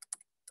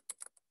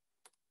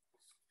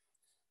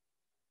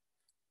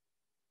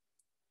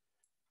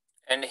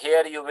 And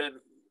here you will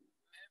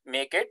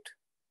make it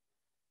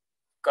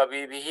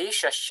कविभिः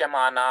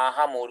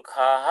शस्यमानाः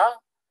मूर्खाः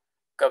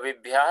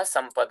कविभ्यः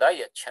संपदा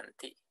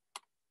यच्छन्ति.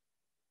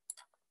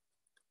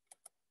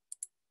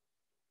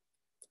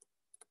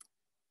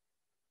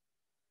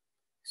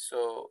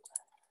 So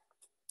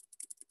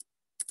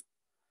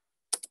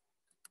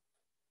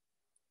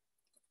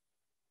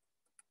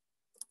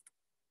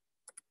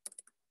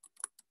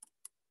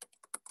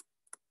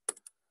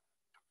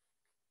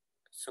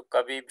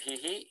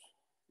कविभिः,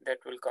 that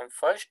will come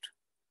first.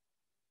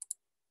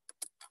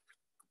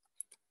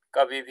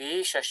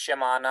 कविभिः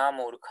शस्यमाना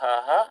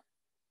मूर्खाः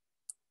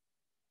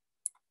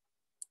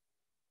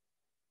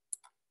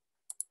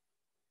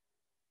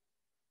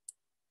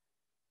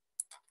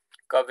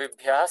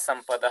कविभ्यः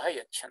संपदः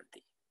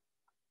यच्छन्ति.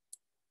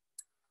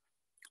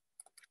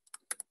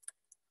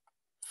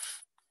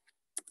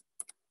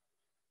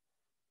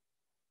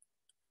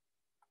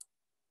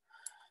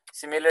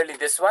 Similarly,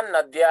 this one,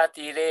 Nadya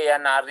Tire ya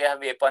Naryah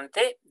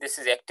Vepante. This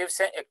is active.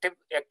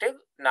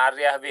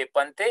 Naryah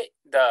Vepante,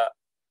 the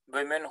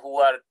women who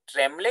are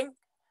trembling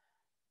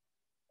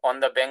on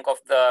the bank of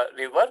the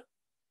river.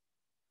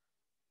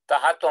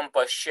 Taha tvam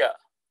pashya,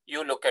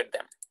 you look at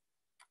them.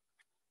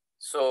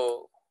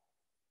 So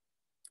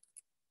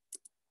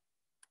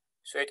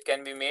it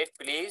can be made,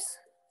 please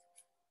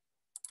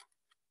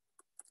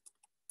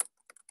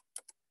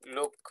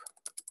look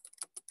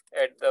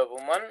at the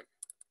woman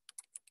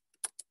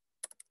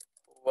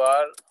who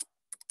are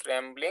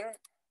trembling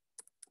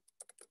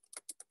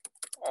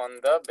on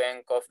the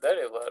bank of the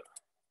river.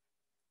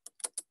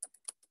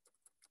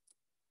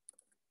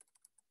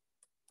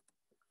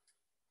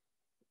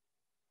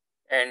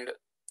 And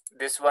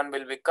this one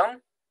will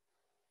become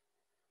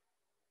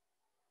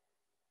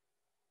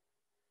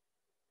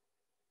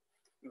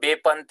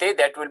Vepante,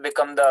 that will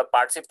become the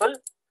participle.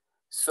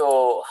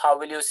 So how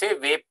will you say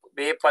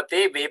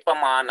Vepate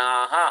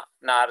Vepamanaha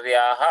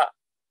Naryaha?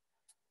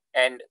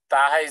 And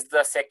Taha is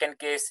the second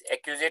case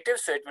accusative,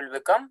 so it will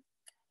become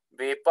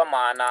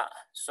Vepamana.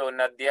 So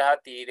Nadyaha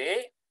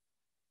Tire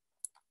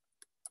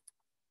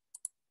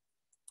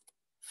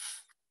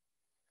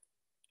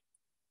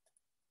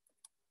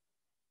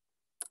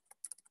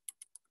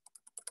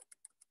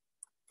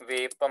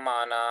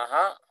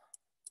Vepamanaha.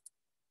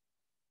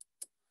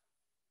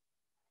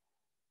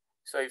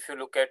 So if you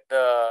look at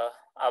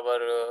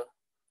our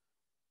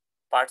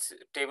parts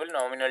table,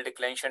 nominal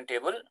declension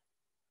table,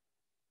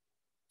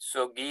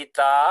 so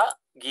Gita,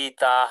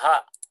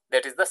 Gitaha,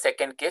 that is the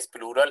second case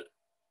plural,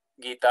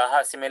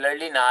 Gitaha.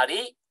 Similarly,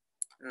 Nari,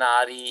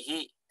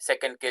 Narihi,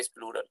 second case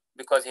plural.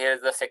 Because here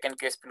is the second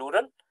case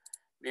plural,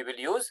 we will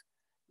use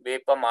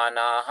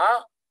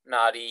Vepamanaha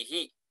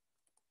Narihi.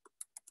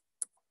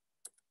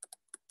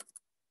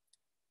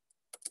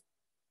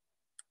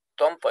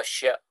 Tvam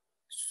Pashya.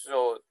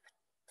 So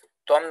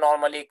Tvam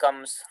normally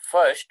comes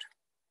first.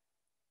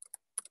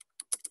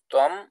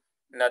 Tvam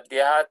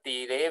Nadyaha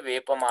Tire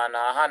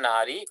Vepamanaha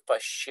Nari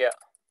Pashya.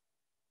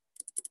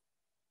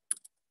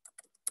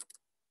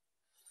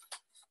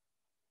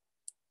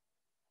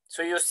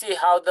 So you see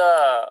how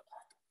the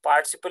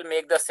participle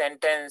make the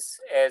sentence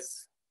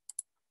as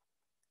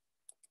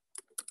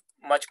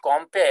much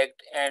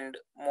compact and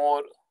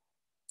more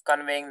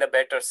conveying the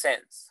better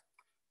sense.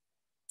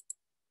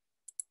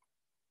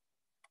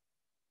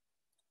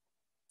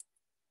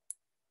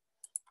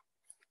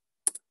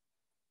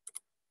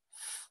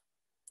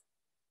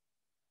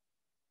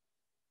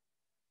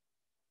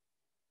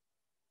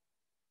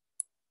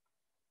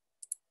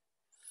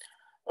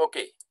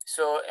 Okay,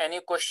 so any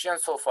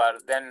questions so far?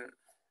 Then,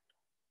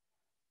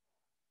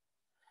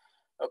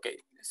 okay,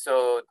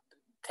 so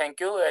thank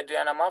you,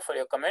 Adriana Ma, for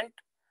your comment.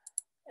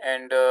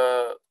 And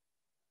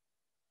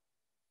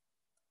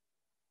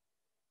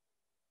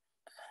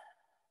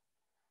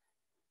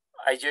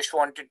I just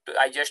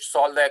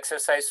solved the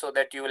exercise so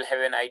that you will have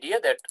an idea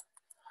that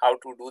how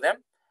to do them.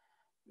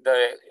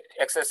 The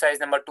exercise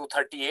number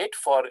 238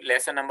 for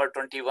lesson number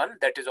 21,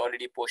 that is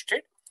already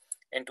posted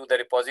into the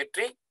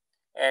repository.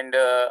 And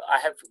I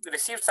have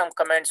received some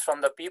comments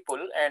from the people,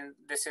 and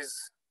this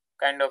is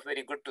kind of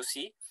very good to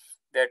see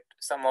that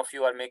some of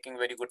you are making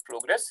very good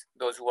progress,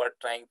 those who are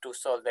trying to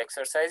solve the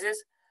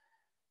exercises.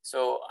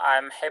 So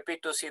I'm happy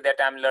to see that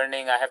I'm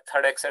learning. I have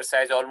third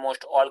exercise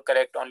almost all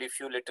correct, only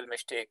few little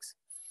mistakes.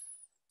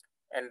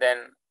 And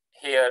then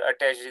here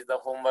attached is the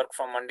homework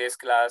from Monday's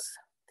class.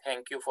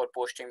 Thank you for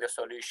posting the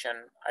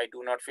solution. I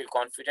do not feel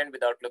confident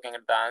without looking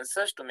at the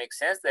answers to make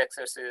sense. The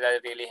exercises are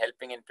really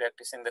helping in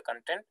practicing the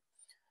content.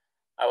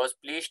 I was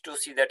pleased to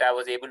see that I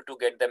was able to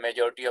get the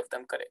majority of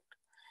them correct.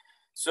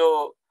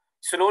 So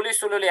slowly,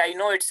 I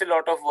know it's a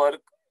lot of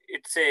work.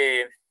 It's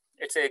a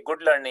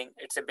good learning.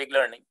 It's a big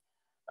learning,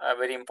 a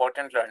very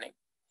important learning.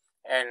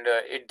 and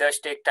it does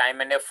take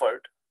time and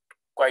effort,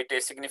 quite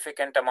a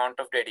significant amount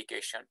of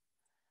dedication.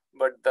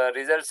 But the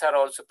results are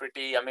also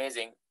pretty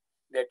amazing,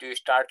 that you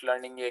start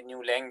learning a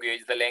new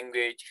language, the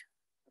language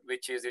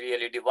which is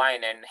really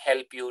divine and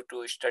help you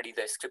to study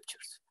the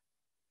scriptures.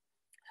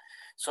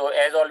 So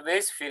as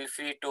always, feel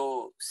free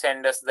to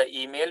send us the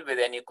email with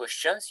any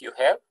questions you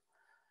have.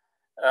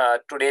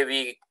 Today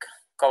we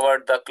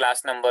covered the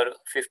class number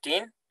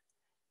 15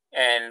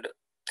 and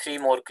 3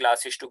 more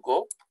classes to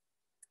go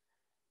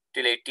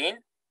till 18,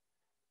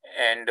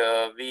 and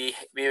we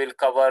will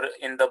cover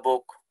in the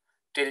book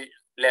till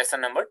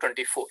lesson number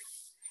 24.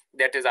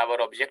 That is our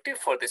objective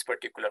for this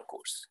particular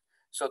course.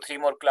 So 3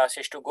 more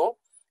classes to go,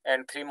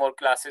 and 3 more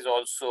classes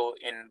also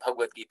in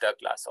Bhagavad Gita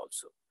class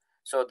also.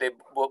 So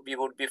we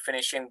would be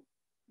finishing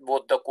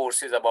both the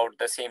courses about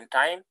the same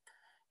time.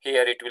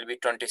 Here it will be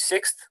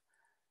 26th,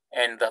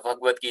 and the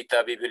Bhagavad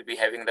Gita we will be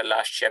having the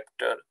last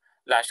chapter,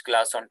 last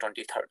class on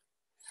 23rd.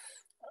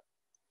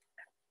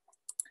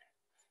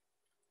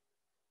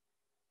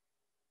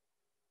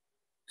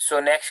 So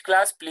next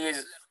class,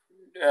 please,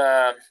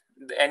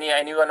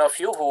 any one of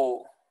you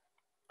who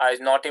is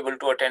not able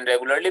to attend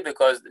regularly,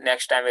 because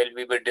next time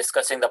we will be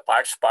discussing the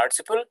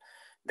participle.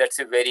 That's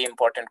a very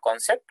important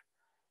concept.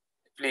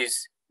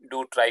 Please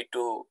do try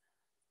to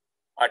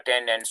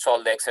attend and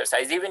solve the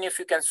exercise. Even if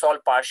you can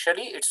solve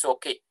partially, it's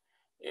okay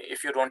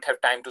if you don't have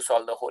time to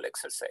solve the whole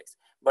exercise.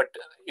 But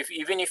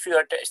even if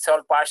you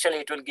solve partially,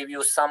 it will give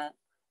you some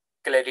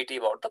clarity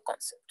about the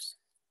concepts.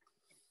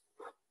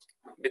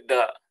 With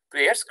the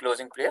prayers,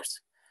 closing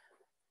prayers.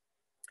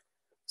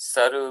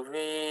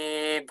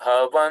 Sarve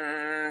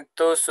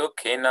bhavantu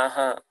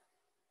sukhinah,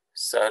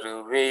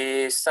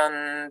 sarve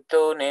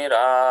santu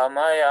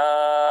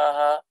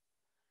niramayaः,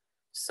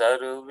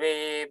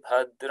 sarve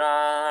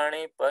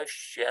bhadrani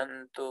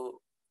pashyantu,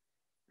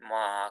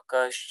 ma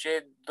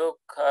kaschid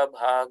dukkha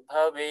bhag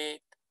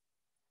bhavet.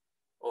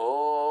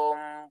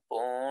 Om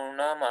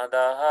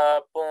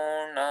Purnamadaha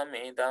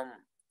Purnamidam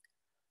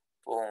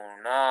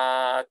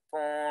Purnat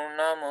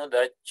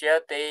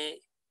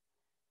Purnamudachyate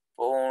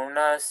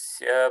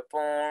Purnasya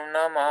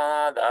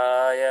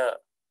Purnamadaya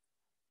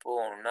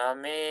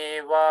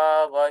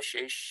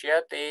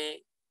Purnamevavashishyate.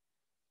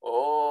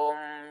 Om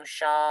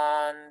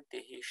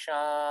Shanti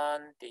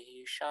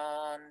Shanti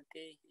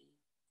Shanti.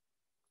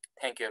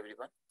 Thank you,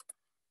 everyone.